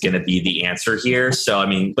think is going to be the answer here. So, I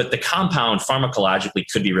mean, but the compound pharmacologically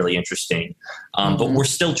could be really interesting. But we're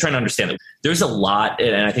still trying to understand it. There's a lot,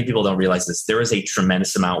 and I think people don't realize this, there is a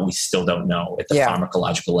tremendous amount we still don't know at the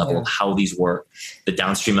pharmacological level of how these work, the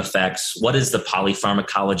downstream effects, what is the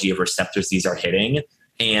polypharmacology of receptors these are hitting,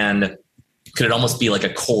 and could it almost be like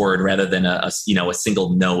a chord rather than a single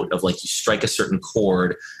note of like you strike a certain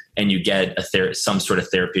chord and you get some sort of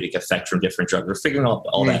therapeutic effect from different drugs. We're figuring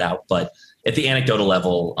all that out, but at the anecdotal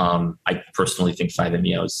level, I personally think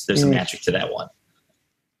 5-MeOs, there's some magic to that one.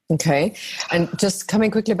 Okay. And just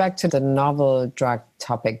coming quickly back to the novel drug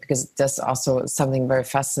topic, because that's also something very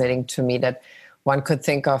fascinating to me that one could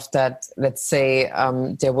think of that, let's say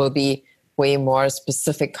there will be way more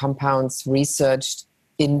specific compounds researched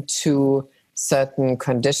into certain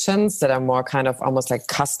conditions that are more kind of almost like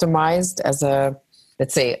customized as a,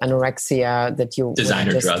 let's say, anorexia that you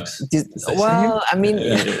designer drugs. Well, I mean,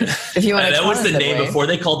 if you want to, that was the name before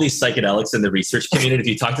they called these psychedelics in the research community. If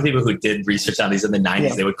you talk to people who did research on these in the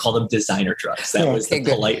 90s, they would call them designer drugs. That was the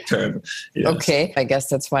polite term. Yes. Okay, I guess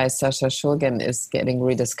that's why Sasha Shulgin is getting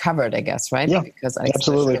rediscovered. I guess, right? Yeah, because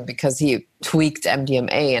absolutely. Because he tweaked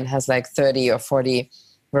MDMA and has like 30 or 40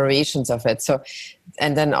 variations of it. So,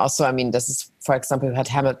 and then also, I mean, this is, for example, we had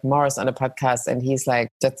Hamilton Morris on a podcast, and he's like,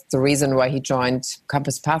 that's the reason why he joined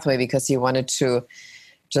Compass Pathway, because he wanted to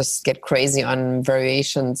just get crazy on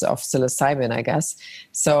variations of psilocybin, I guess.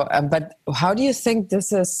 So, but how do you think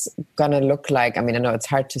this is going to look like? I mean, I know it's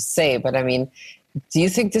hard to say, but I mean, do you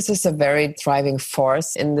think this is a very driving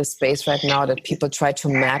force in the space right now, that people try to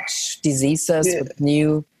match diseases with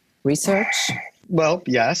new research? Well,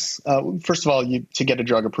 yes. First of all, to get a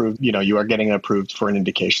drug approved, you are getting it approved for an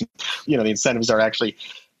indication. The incentives are actually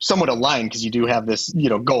somewhat aligned because you do have this,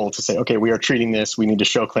 goal to say, okay, we are treating this. We need to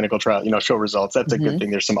show clinical trial, show results. That's a good thing.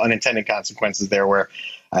 There's some unintended consequences there where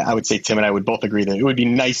I would say Tim and I would both agree that it would be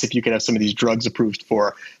nice if you could have some of these drugs approved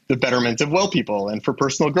for the betterment of well people and for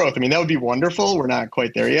personal growth. I mean, that would be wonderful. We're not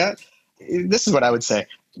quite there yet. This is what I would say.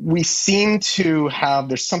 We seem to have,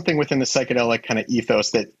 there's something within the psychedelic kind of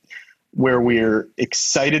ethos that where we're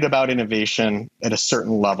excited about innovation at a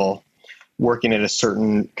certain level, working at a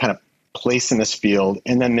certain kind of place in this field.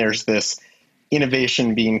 And then there's this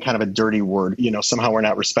innovation being kind of a dirty word. Somehow we're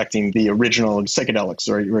not respecting the original psychedelics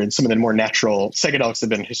or some of the more natural psychedelics that have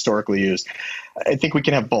been historically used. I think we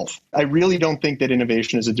can have both. I really don't think that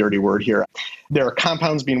innovation is a dirty word here. There are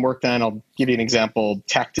compounds being worked on. I'll give you an example.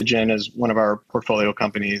 Tactogen is one of our portfolio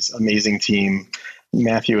companies, amazing team,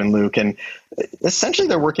 Matthew and Luke. And essentially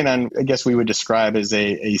they're working on, I guess we would describe as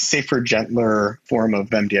a safer, gentler form of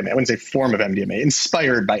MDMA. I wouldn't say form of MDMA,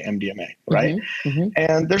 inspired by MDMA, right?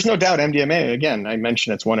 And there's no doubt MDMA, again, I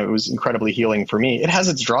mentioned it was incredibly healing for me. It has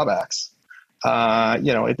its drawbacks.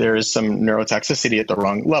 There is some neurotoxicity at the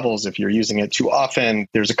wrong levels. If you're using it too often,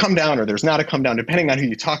 there's a come down or there's not a come down, depending on who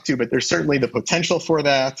you talk to, but there's certainly the potential for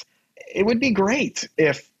that. It would be great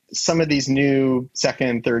if some of these new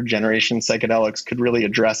second, third generation psychedelics could really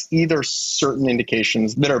address either certain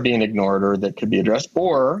indications that are being ignored or that could be addressed,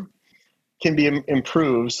 or can be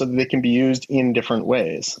improved so that they can be used in different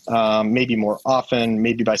ways, maybe more often,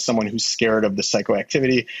 maybe by someone who's scared of the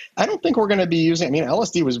psychoactivity. I don't think we're going to be using,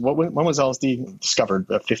 LSD when was LSD discovered?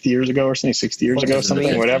 50 years ago or something, 60 years ago,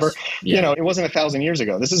 something, whatever. Yeah. It wasn't 1,000 years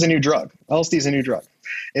ago. This is a new drug. LSD is a new drug.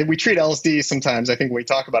 And we treat LSD sometimes, I think we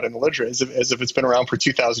talk about it in the literature, as if it's been around for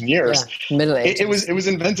 2,000 years. Yeah, Middle Ages. It was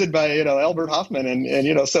invented by Albert Hoffman,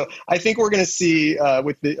 and so I think we're going to see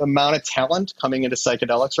with the amount of talent coming into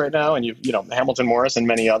psychedelics right now, and Hamilton Morris and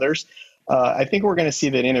many others, I think we're going to see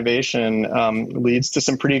that innovation leads to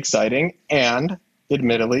some pretty exciting and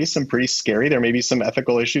admittedly some pretty scary. There may be some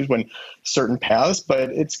ethical issues when certain paths, but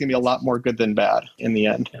it's going to be a lot more good than bad in the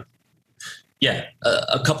end. Yeah,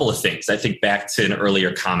 a couple of things. I think back to an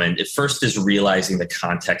earlier comment. At first is realizing the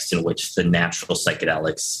context in which the natural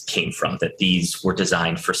psychedelics came from, that these were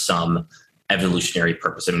designed for some evolutionary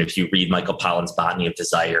purpose. I mean, if you read Michael Pollan's Botany of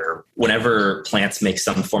Desire, whenever plants make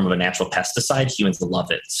some form of a natural pesticide, humans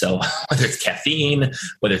love it. So whether it's caffeine,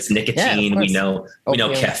 whether it's nicotine, we know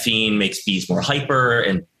caffeine makes bees more hyper.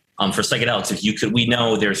 And for psychedelics, we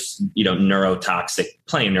know there's plenty of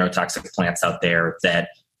neurotoxic plants out there that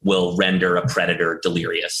will render a predator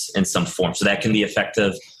delirious in some form. So that can be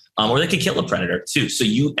effective, or they could kill a predator too. So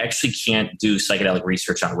you actually can't do psychedelic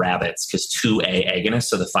research on rabbits because 2A agonists,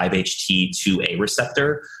 so the 5-HT2A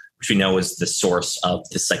receptor, which we know is the source of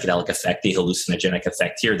the psychedelic effect, the hallucinogenic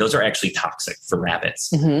effect here, those are actually toxic for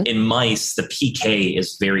rabbits. In mice, the PK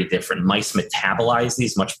is very different. Mice metabolize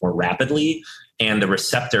these much more rapidly, and the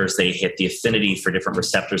receptors they hit, the affinity for different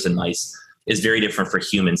receptors in mice is very different for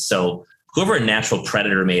humans. So whoever a natural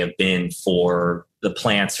predator may have been for the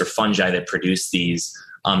plants or fungi that produce these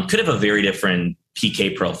could have a very different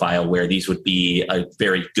PK profile where these would be a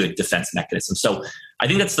very good defense mechanism. So I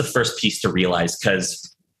think that's the first piece to realize,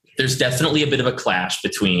 because there's definitely a bit of a clash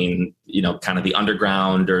between, kind of the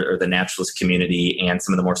underground or the naturalist community and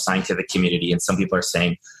some of the more scientific community. And some people are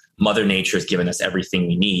saying Mother Nature has given us everything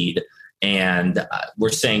we need. And we're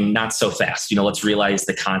saying not so fast. Let's realize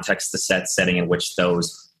the context, the setting in which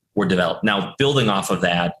those were developed. Now, building off of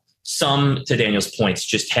that, some, to Daniel's points,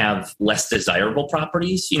 just have less desirable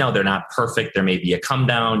properties. They're not perfect. There may be a come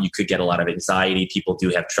down. You could get a lot of anxiety. People do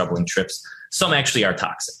have troubling trips. Some actually are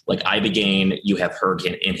toxic. Like Ibogaine, you have hERG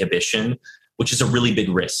inhibition, which is a really big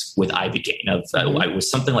risk with Ibogaine. It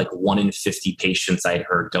was something like 1 in 50 patients I had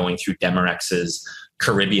heard going through Demarex's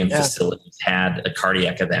Caribbean facilities had a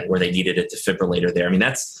cardiac event where they needed a defibrillator there. I mean,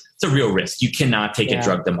 it's a real risk. You cannot take a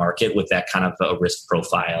drug to market with that kind of a risk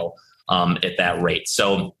profile at that rate.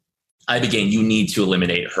 So Ibogaine, you need to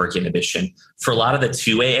eliminate hERG inhibition. For a lot of the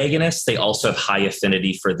 2A agonists, they also have high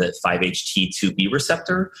affinity for the 5-HT2B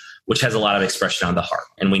receptor, which has a lot of expression on the heart.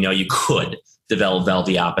 And we know you could develop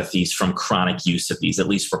valvulopathies from chronic use of these. At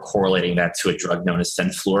least we're correlating that to a drug known as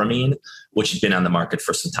fenfluramine, which has been on the market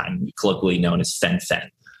for some time, colloquially known as fen-phen.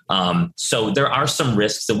 So there are some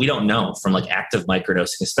risks that we don't know from like active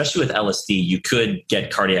microdosing, especially with LSD. You could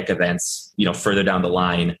get cardiac events, further down the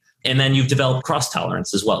line. And then you've developed cross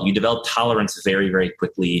tolerance as well. You develop tolerance very, very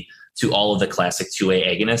quickly to all of the classic 2A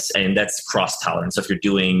agonists, and that's cross tolerance. So if you're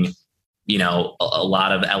doing a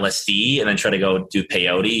lot of LSD and then try to go do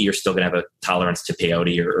peyote, you're still going to have a tolerance to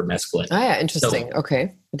peyote or mescaline. Oh, yeah. Interesting. So,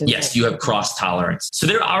 okay. Yes, you have cross tolerance. So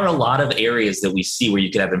there are a lot of areas that we see where you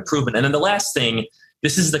could have improvement. And then the last thing,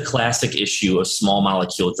 this is the classic issue of small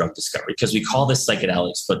molecule drug discovery, because we call this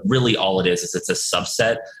psychedelics, but really all it is it's a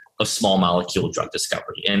subset of small molecule drug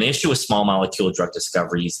discovery. And the issue with small molecule drug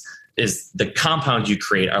discoveries is the compounds you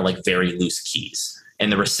create are like very loose keys.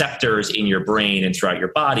 And the receptors in your brain and throughout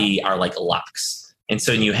your body are like locks. And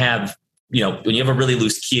so when you have a really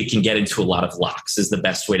loose key, it can get into a lot of locks is the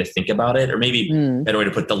best way to think about it. Or maybe a better way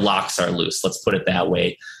to put it, the locks are loose. Let's put it that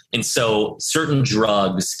way. And so certain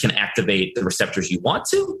drugs can activate the receptors you want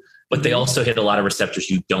to, but they also hit a lot of receptors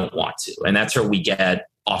you don't want to. And that's where we get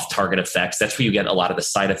off-target effects. That's where you get a lot of the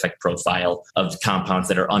side effect profile of compounds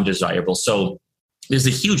that are undesirable. So there's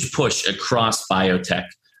a huge push across biotech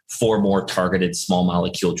for more targeted small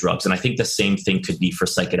molecule drugs. And I think the same thing could be for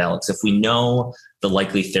psychedelics. If we know the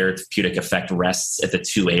likely therapeutic effect rests at the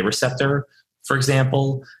 2A receptor, for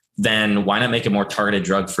example, then why not make a more targeted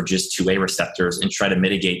drug for just 2A receptors and try to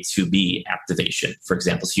mitigate 2B activation, for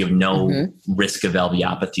example, so you have no risk of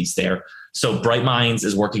LVopathies there. So Bright Minds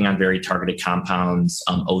is working on very targeted compounds.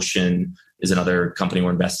 Ocean is another company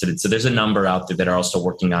we're invested in. So there's a number out there that are also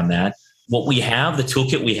working on that. What we have, the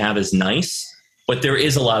toolkit we have is nice, but there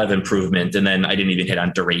is a lot of improvement. And then I didn't even hit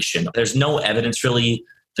on duration. There's no evidence really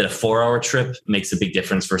that a 4-hour trip makes a big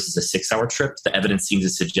difference versus a 6-hour trip. The evidence seems to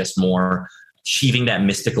suggest more achieving that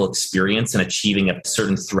mystical experience and achieving a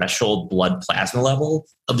certain threshold blood plasma level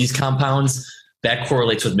of these compounds. That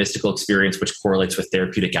correlates with mystical experience, which correlates with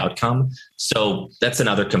therapeutic outcome. So that's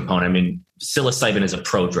another component. I mean, psilocybin is a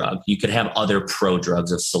prodrug. You could have other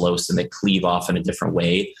prodrugs of psilocin that cleave off in a different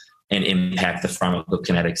way and impact the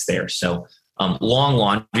pharmacokinetics there. So long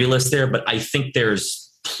laundry list there, but I think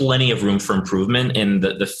there's plenty of room for improvement in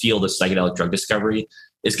the field of psychedelic drug discovery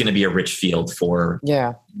is going to be a rich field for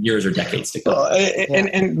years or decades to come.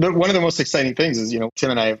 And one of the most exciting things is,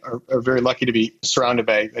 Tim and I are very lucky to be surrounded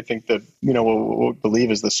by, I think what we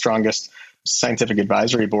believe is the strongest scientific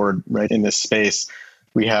advisory board right in this space.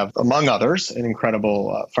 We have, among others, an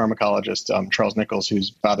incredible pharmacologist, Charles Nichols,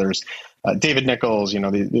 whose father's David Nichols,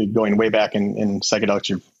 going way back in psychedelics,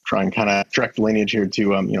 you're trying kind of direct lineage here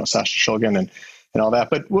to, Sasha Shulgin and all that.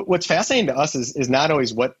 But what's fascinating to us is not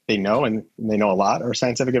always what they know, and they know a lot. Our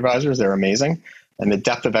scientific advisors, they're amazing. And the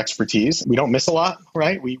depth of expertise, we don't miss a lot,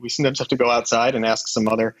 right? We sometimes have to go outside and ask some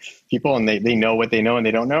other people, and they know what they know and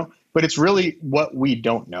they don't know. But it's really what we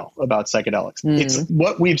don't know about psychedelics. It's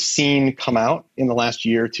what we've seen come out in the last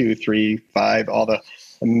year, 2, 3, 5, all the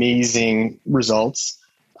amazing results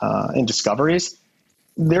and discoveries.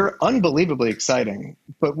 They're unbelievably exciting.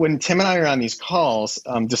 But when Tim and I are on these calls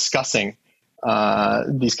discussing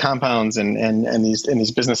these compounds and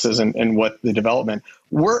these businesses and what the development,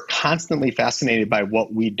 we're constantly fascinated by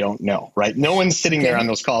what we don't know, right? No one's sitting there on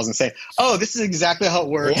those calls and saying, oh, this is exactly how it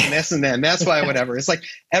works and this and then that's why whatever. It's like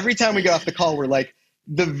every time we get off the call, we're like,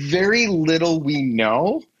 the very little we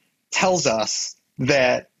know tells us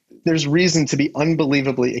that there's reason to be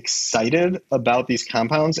unbelievably excited about these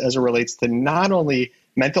compounds as it relates to not only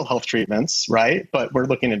mental health treatments, right? But we're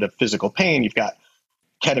looking into physical pain. You've got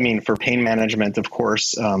ketamine for pain management, of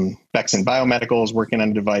course. Beckson Biomedical is working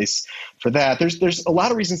on a device for that. There's a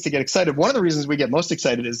lot of reasons to get excited. One of the reasons we get most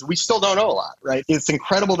excited is we still don't know a lot, right? It's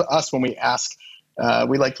incredible to us when we ask.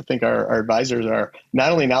 We like to think our advisors are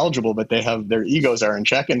not only knowledgeable, but they have their egos are in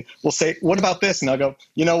check. And we'll say, what about this? And they'll go,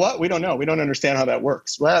 you know what? We don't know. We don't understand how that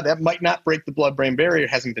works. Well, that might not break the blood-brain barrier.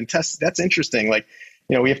 It hasn't been tested. That's interesting.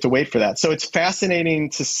 We have to wait for that. So it's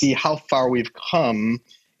fascinating to see how far we've come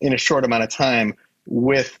in a short amount of time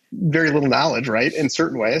with very little knowledge, right? In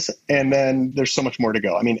certain ways. And then there's so much more to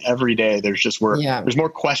go. I mean, every day there's just work. Yeah. There's more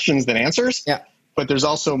questions than answers, but there's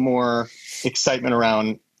also more excitement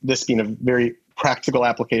around this being a very practical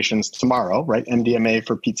applications tomorrow, right? MDMA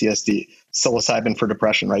for PTSD, psilocybin for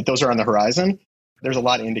depression, right? Those are on the horizon. There's a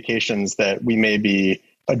lot of indications that we may be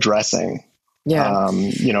addressing,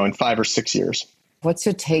 in 5 or 6 years. What's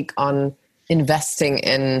your take on investing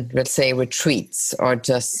in, let's say, retreats or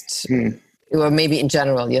just... or maybe in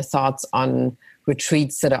general, your thoughts on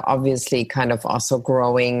retreats that are obviously kind of also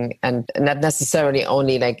growing and not necessarily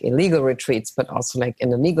only like illegal retreats, but also like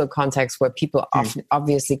in a legal context where people often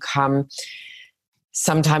obviously come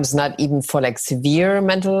sometimes not even for like severe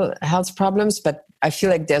mental health problems, but I feel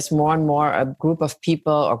like there's more and more a group of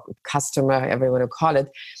people or customer, however you want to call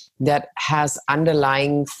it, that has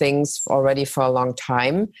underlying things already for a long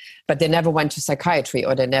time, but they never went to psychiatry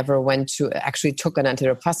or they never actually took an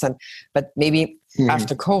antidepressant. But maybe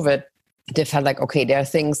after COVID, they felt like, okay, there are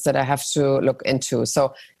things that I have to look into.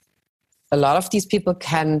 So a lot of these people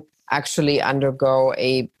can actually undergo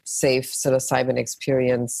a safe psilocybin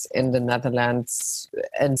experience in the Netherlands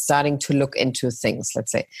and starting to look into things,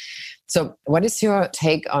 let's say. So what is your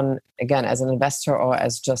take on, again, as an investor or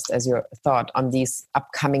as your thought on these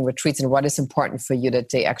upcoming retreats, and what is important for you that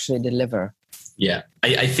they actually deliver? Yeah,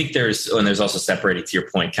 I think there's also separated, to your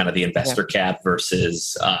point, kind of the investor cap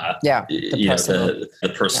versus the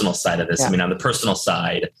personal side of this. Yeah. I mean, on the personal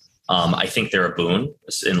side, I think they're a boon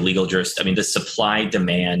in legal jurisdiction. I mean, the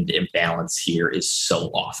supply-demand imbalance here is so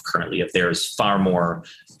off currently. If there's far more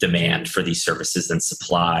demand for these services than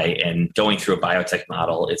supply, and going through a biotech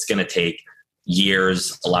model, it's going to take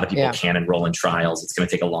years. A lot of people can't enroll in trials. It's going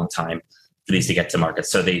to take a long time for these to get to market.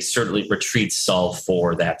 So they certainly, retreats solve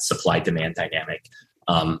for that supply-demand dynamic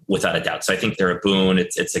without a doubt. So I think they're a boon.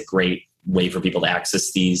 It's a great way for people to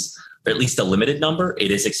access these, or at least a limited number. It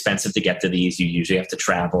is expensive to get to these. You usually have to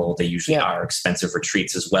travel. They usually are expensive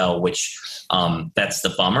retreats as well, which that's the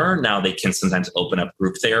bummer. Now they can sometimes open up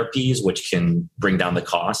group therapies, which can bring down the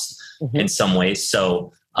cost in some ways.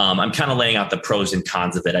 So I'm kind of laying out the pros and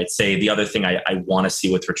cons of it. I'd say the other thing I want to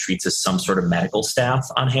see with retreats is some sort of medical staff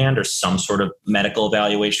on hand or some sort of medical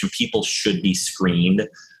evaluation. People should be screened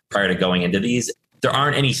prior to going into these. There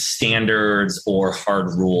aren't any standards or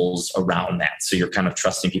hard rules around that. So you're kind of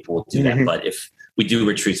trusting people will do that. But if we do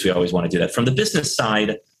retreats, we always want to do that. From the business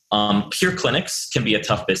side, pure clinics can be a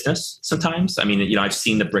tough business sometimes. I mean, I've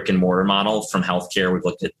seen the brick and mortar model from healthcare. We've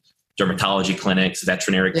looked at dermatology clinics,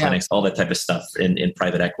 veterinary clinics, all that type of stuff in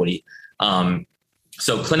private equity.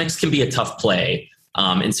 So clinics can be a tough play.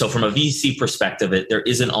 And so from a VC perspective, there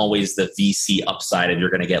isn't always the VC upside if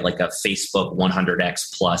you're going to get like a Facebook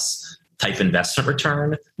 100x plus type investment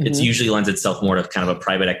return. It usually lends itself more to kind of a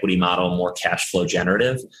private equity model, more cash flow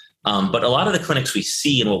generative. But a lot of the clinics we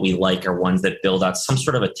see and what we like are ones that build out some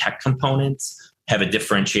sort of a tech component, have a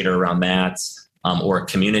differentiator around that, or a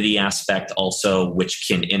community aspect also, which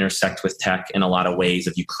can intersect with tech in a lot of ways.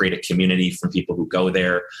 If you create a community from people who go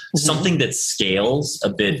there, something that scales a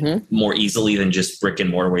bit more easily than just brick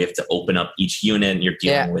and mortar, where you have to open up each unit and you're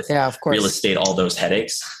dealing with real estate, all those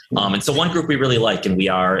headaches. And so one group we really like and we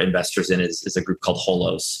are investors in is a group called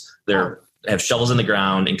Holos. They have shovels in the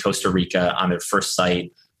ground in Costa Rica on their first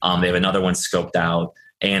site. They have another one scoped out,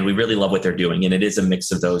 and we really love what they're doing. And it is a mix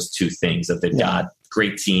of those two things, that they've got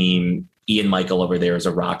great team. Ian Michael over there is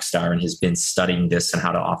a rock star and has been studying this and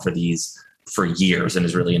how to offer these for years and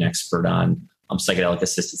is really an expert on psychedelic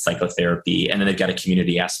assisted psychotherapy. And then they've got a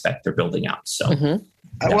community aspect they're building out. So,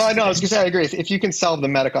 well, I know I was going to say, I agree. If you can solve the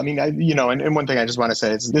medical, I mean, and one thing I just want to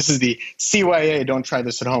say is this is the CYA. Don't try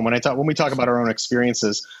this at home. When we talk about our own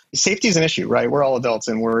experiences, safety is an issue, right? We're all adults,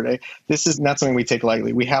 and this is not something we take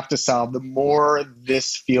lightly. We have to solve. The more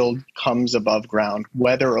this field comes above ground,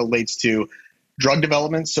 whether it relates to drug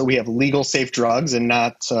development, so we have legal, safe drugs and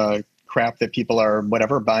not crap that people are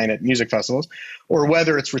buying at music festivals, or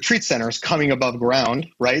whether it's retreat centers coming above ground,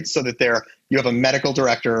 right? So that you have a medical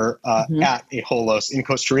director at a Holos in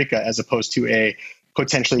Costa Rica, as opposed to a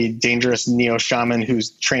potentially dangerous neo-shaman who's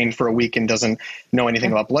trained for a week and doesn't know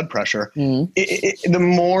anything about blood pressure. The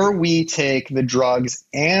more we take the drugs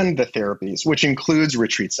and the therapies, which includes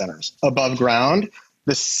retreat centers, above ground,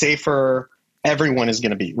 the safer everyone is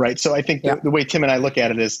going to be, right? So I think the way Tim and I look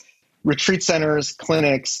at it is retreat centers,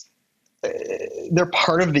 clinics, they're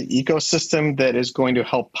part of the ecosystem that is going to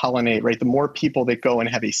help pollinate, right? The more people that go and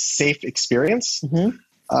have a safe experience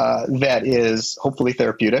that is hopefully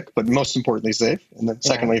therapeutic, but most importantly safe, and then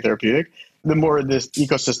secondly therapeutic, the more this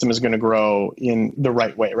ecosystem is going to grow in the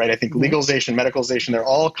right way, right? I think legalization, medicalization, they're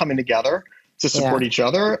all coming together to support each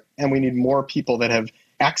other. And we need more people that have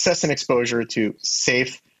access and exposure to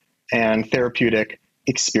safe and therapeutic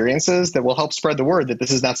experiences that will help spread the word that this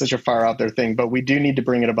is not such a far out there thing, but we do need to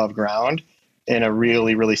bring it above ground in a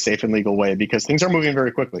really, really safe and legal way, because things are moving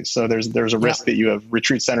very quickly. So there's a risk that you have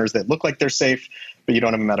retreat centers that look like they're safe, but you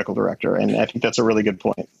don't have a medical director. And I think that's a really good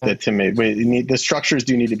point that Tim made. The structures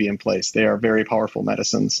do need to be in place. They are very powerful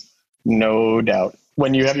medicines, no doubt.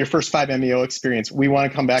 When you have your first 5-MeO experience, we want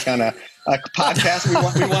to come back on a podcast.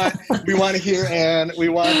 We want to hear, and we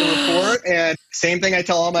want the report. And same thing I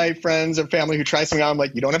tell all my friends and family who try something out. I'm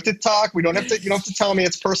like, you don't have to talk. You don't have to tell me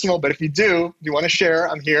it's personal. But if you do, you want to share,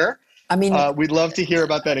 I'm here. I mean, we'd love to hear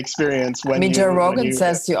about that experience. Joe Rogan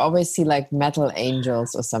says you always see like metal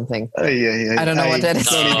angels or something. Yeah. I don't know what that is.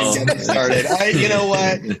 Don't even get me started. You know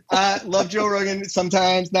what? Love Joe Rogan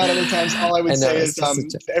sometimes, not other times. All I would say is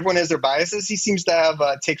everyone has their biases. He seems to have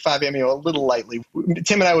take 5-MeO a little lightly.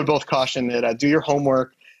 Tim and I would both caution that do your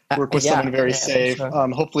homework. Work with someone very safe. Sure.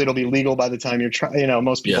 Hopefully it'll be legal by the time you're trying,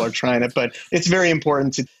 most people are trying it, but it's very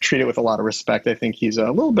important to treat it with a lot of respect. I think he's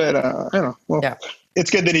a little bit, it's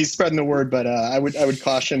good that he's spreading the word, but I would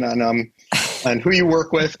caution on who you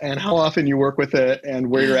work with and how often you work with it and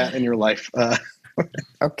where you're at in your life.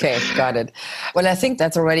 Okay, got it. Well, I think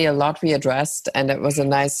that's already a lot we addressed, and it was a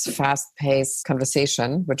nice, fast-paced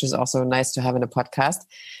conversation, which is also nice to have in a podcast.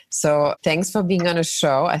 So thanks for being on a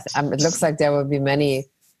show. It looks like there will be many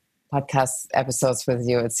podcast episodes with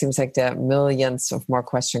you. It seems like there are millions of more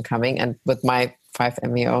questions coming, and with my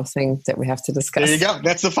 5-MeO thing that we have to discuss. There you go.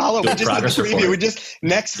 That's the follow-up. We just did the preview.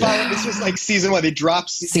 Next follow-up. This was like season 1. They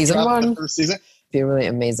dropped season 1. The first season. Be really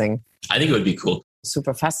amazing. I think it would be cool.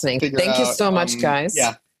 Super fascinating. Thank you so much, guys.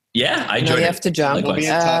 Yeah, I enjoyed it. You have to jump. We'll be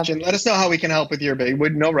in touch and let us know how we can help with your baby.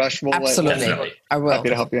 No rush. We'll absolutely. I will. Happy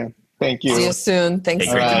to help you. Thank you. See you soon. Thanks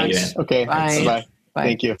so much. Okay. Bye. Bye. Bye.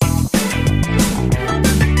 Thank you.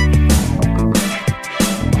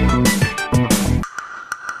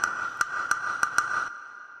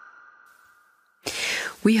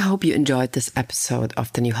 We hope you enjoyed this episode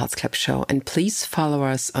of the New Health Club Show, and please follow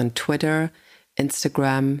us on Twitter,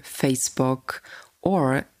 Instagram, Facebook,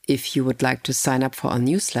 or if you would like to sign up for our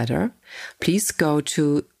newsletter, please go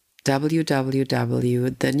to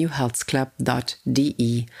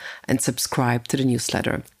www.thenewhealthclub.de and subscribe to the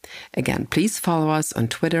newsletter. Again, please follow us on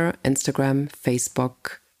Twitter, Instagram,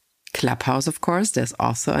 Facebook, Clubhouse, of course. There's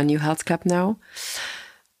also a New Health Club now.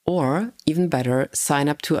 Or, even better, sign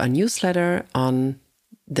up to our newsletter on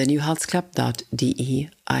thenewhealthclub.de.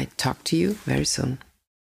 I talk to you very soon.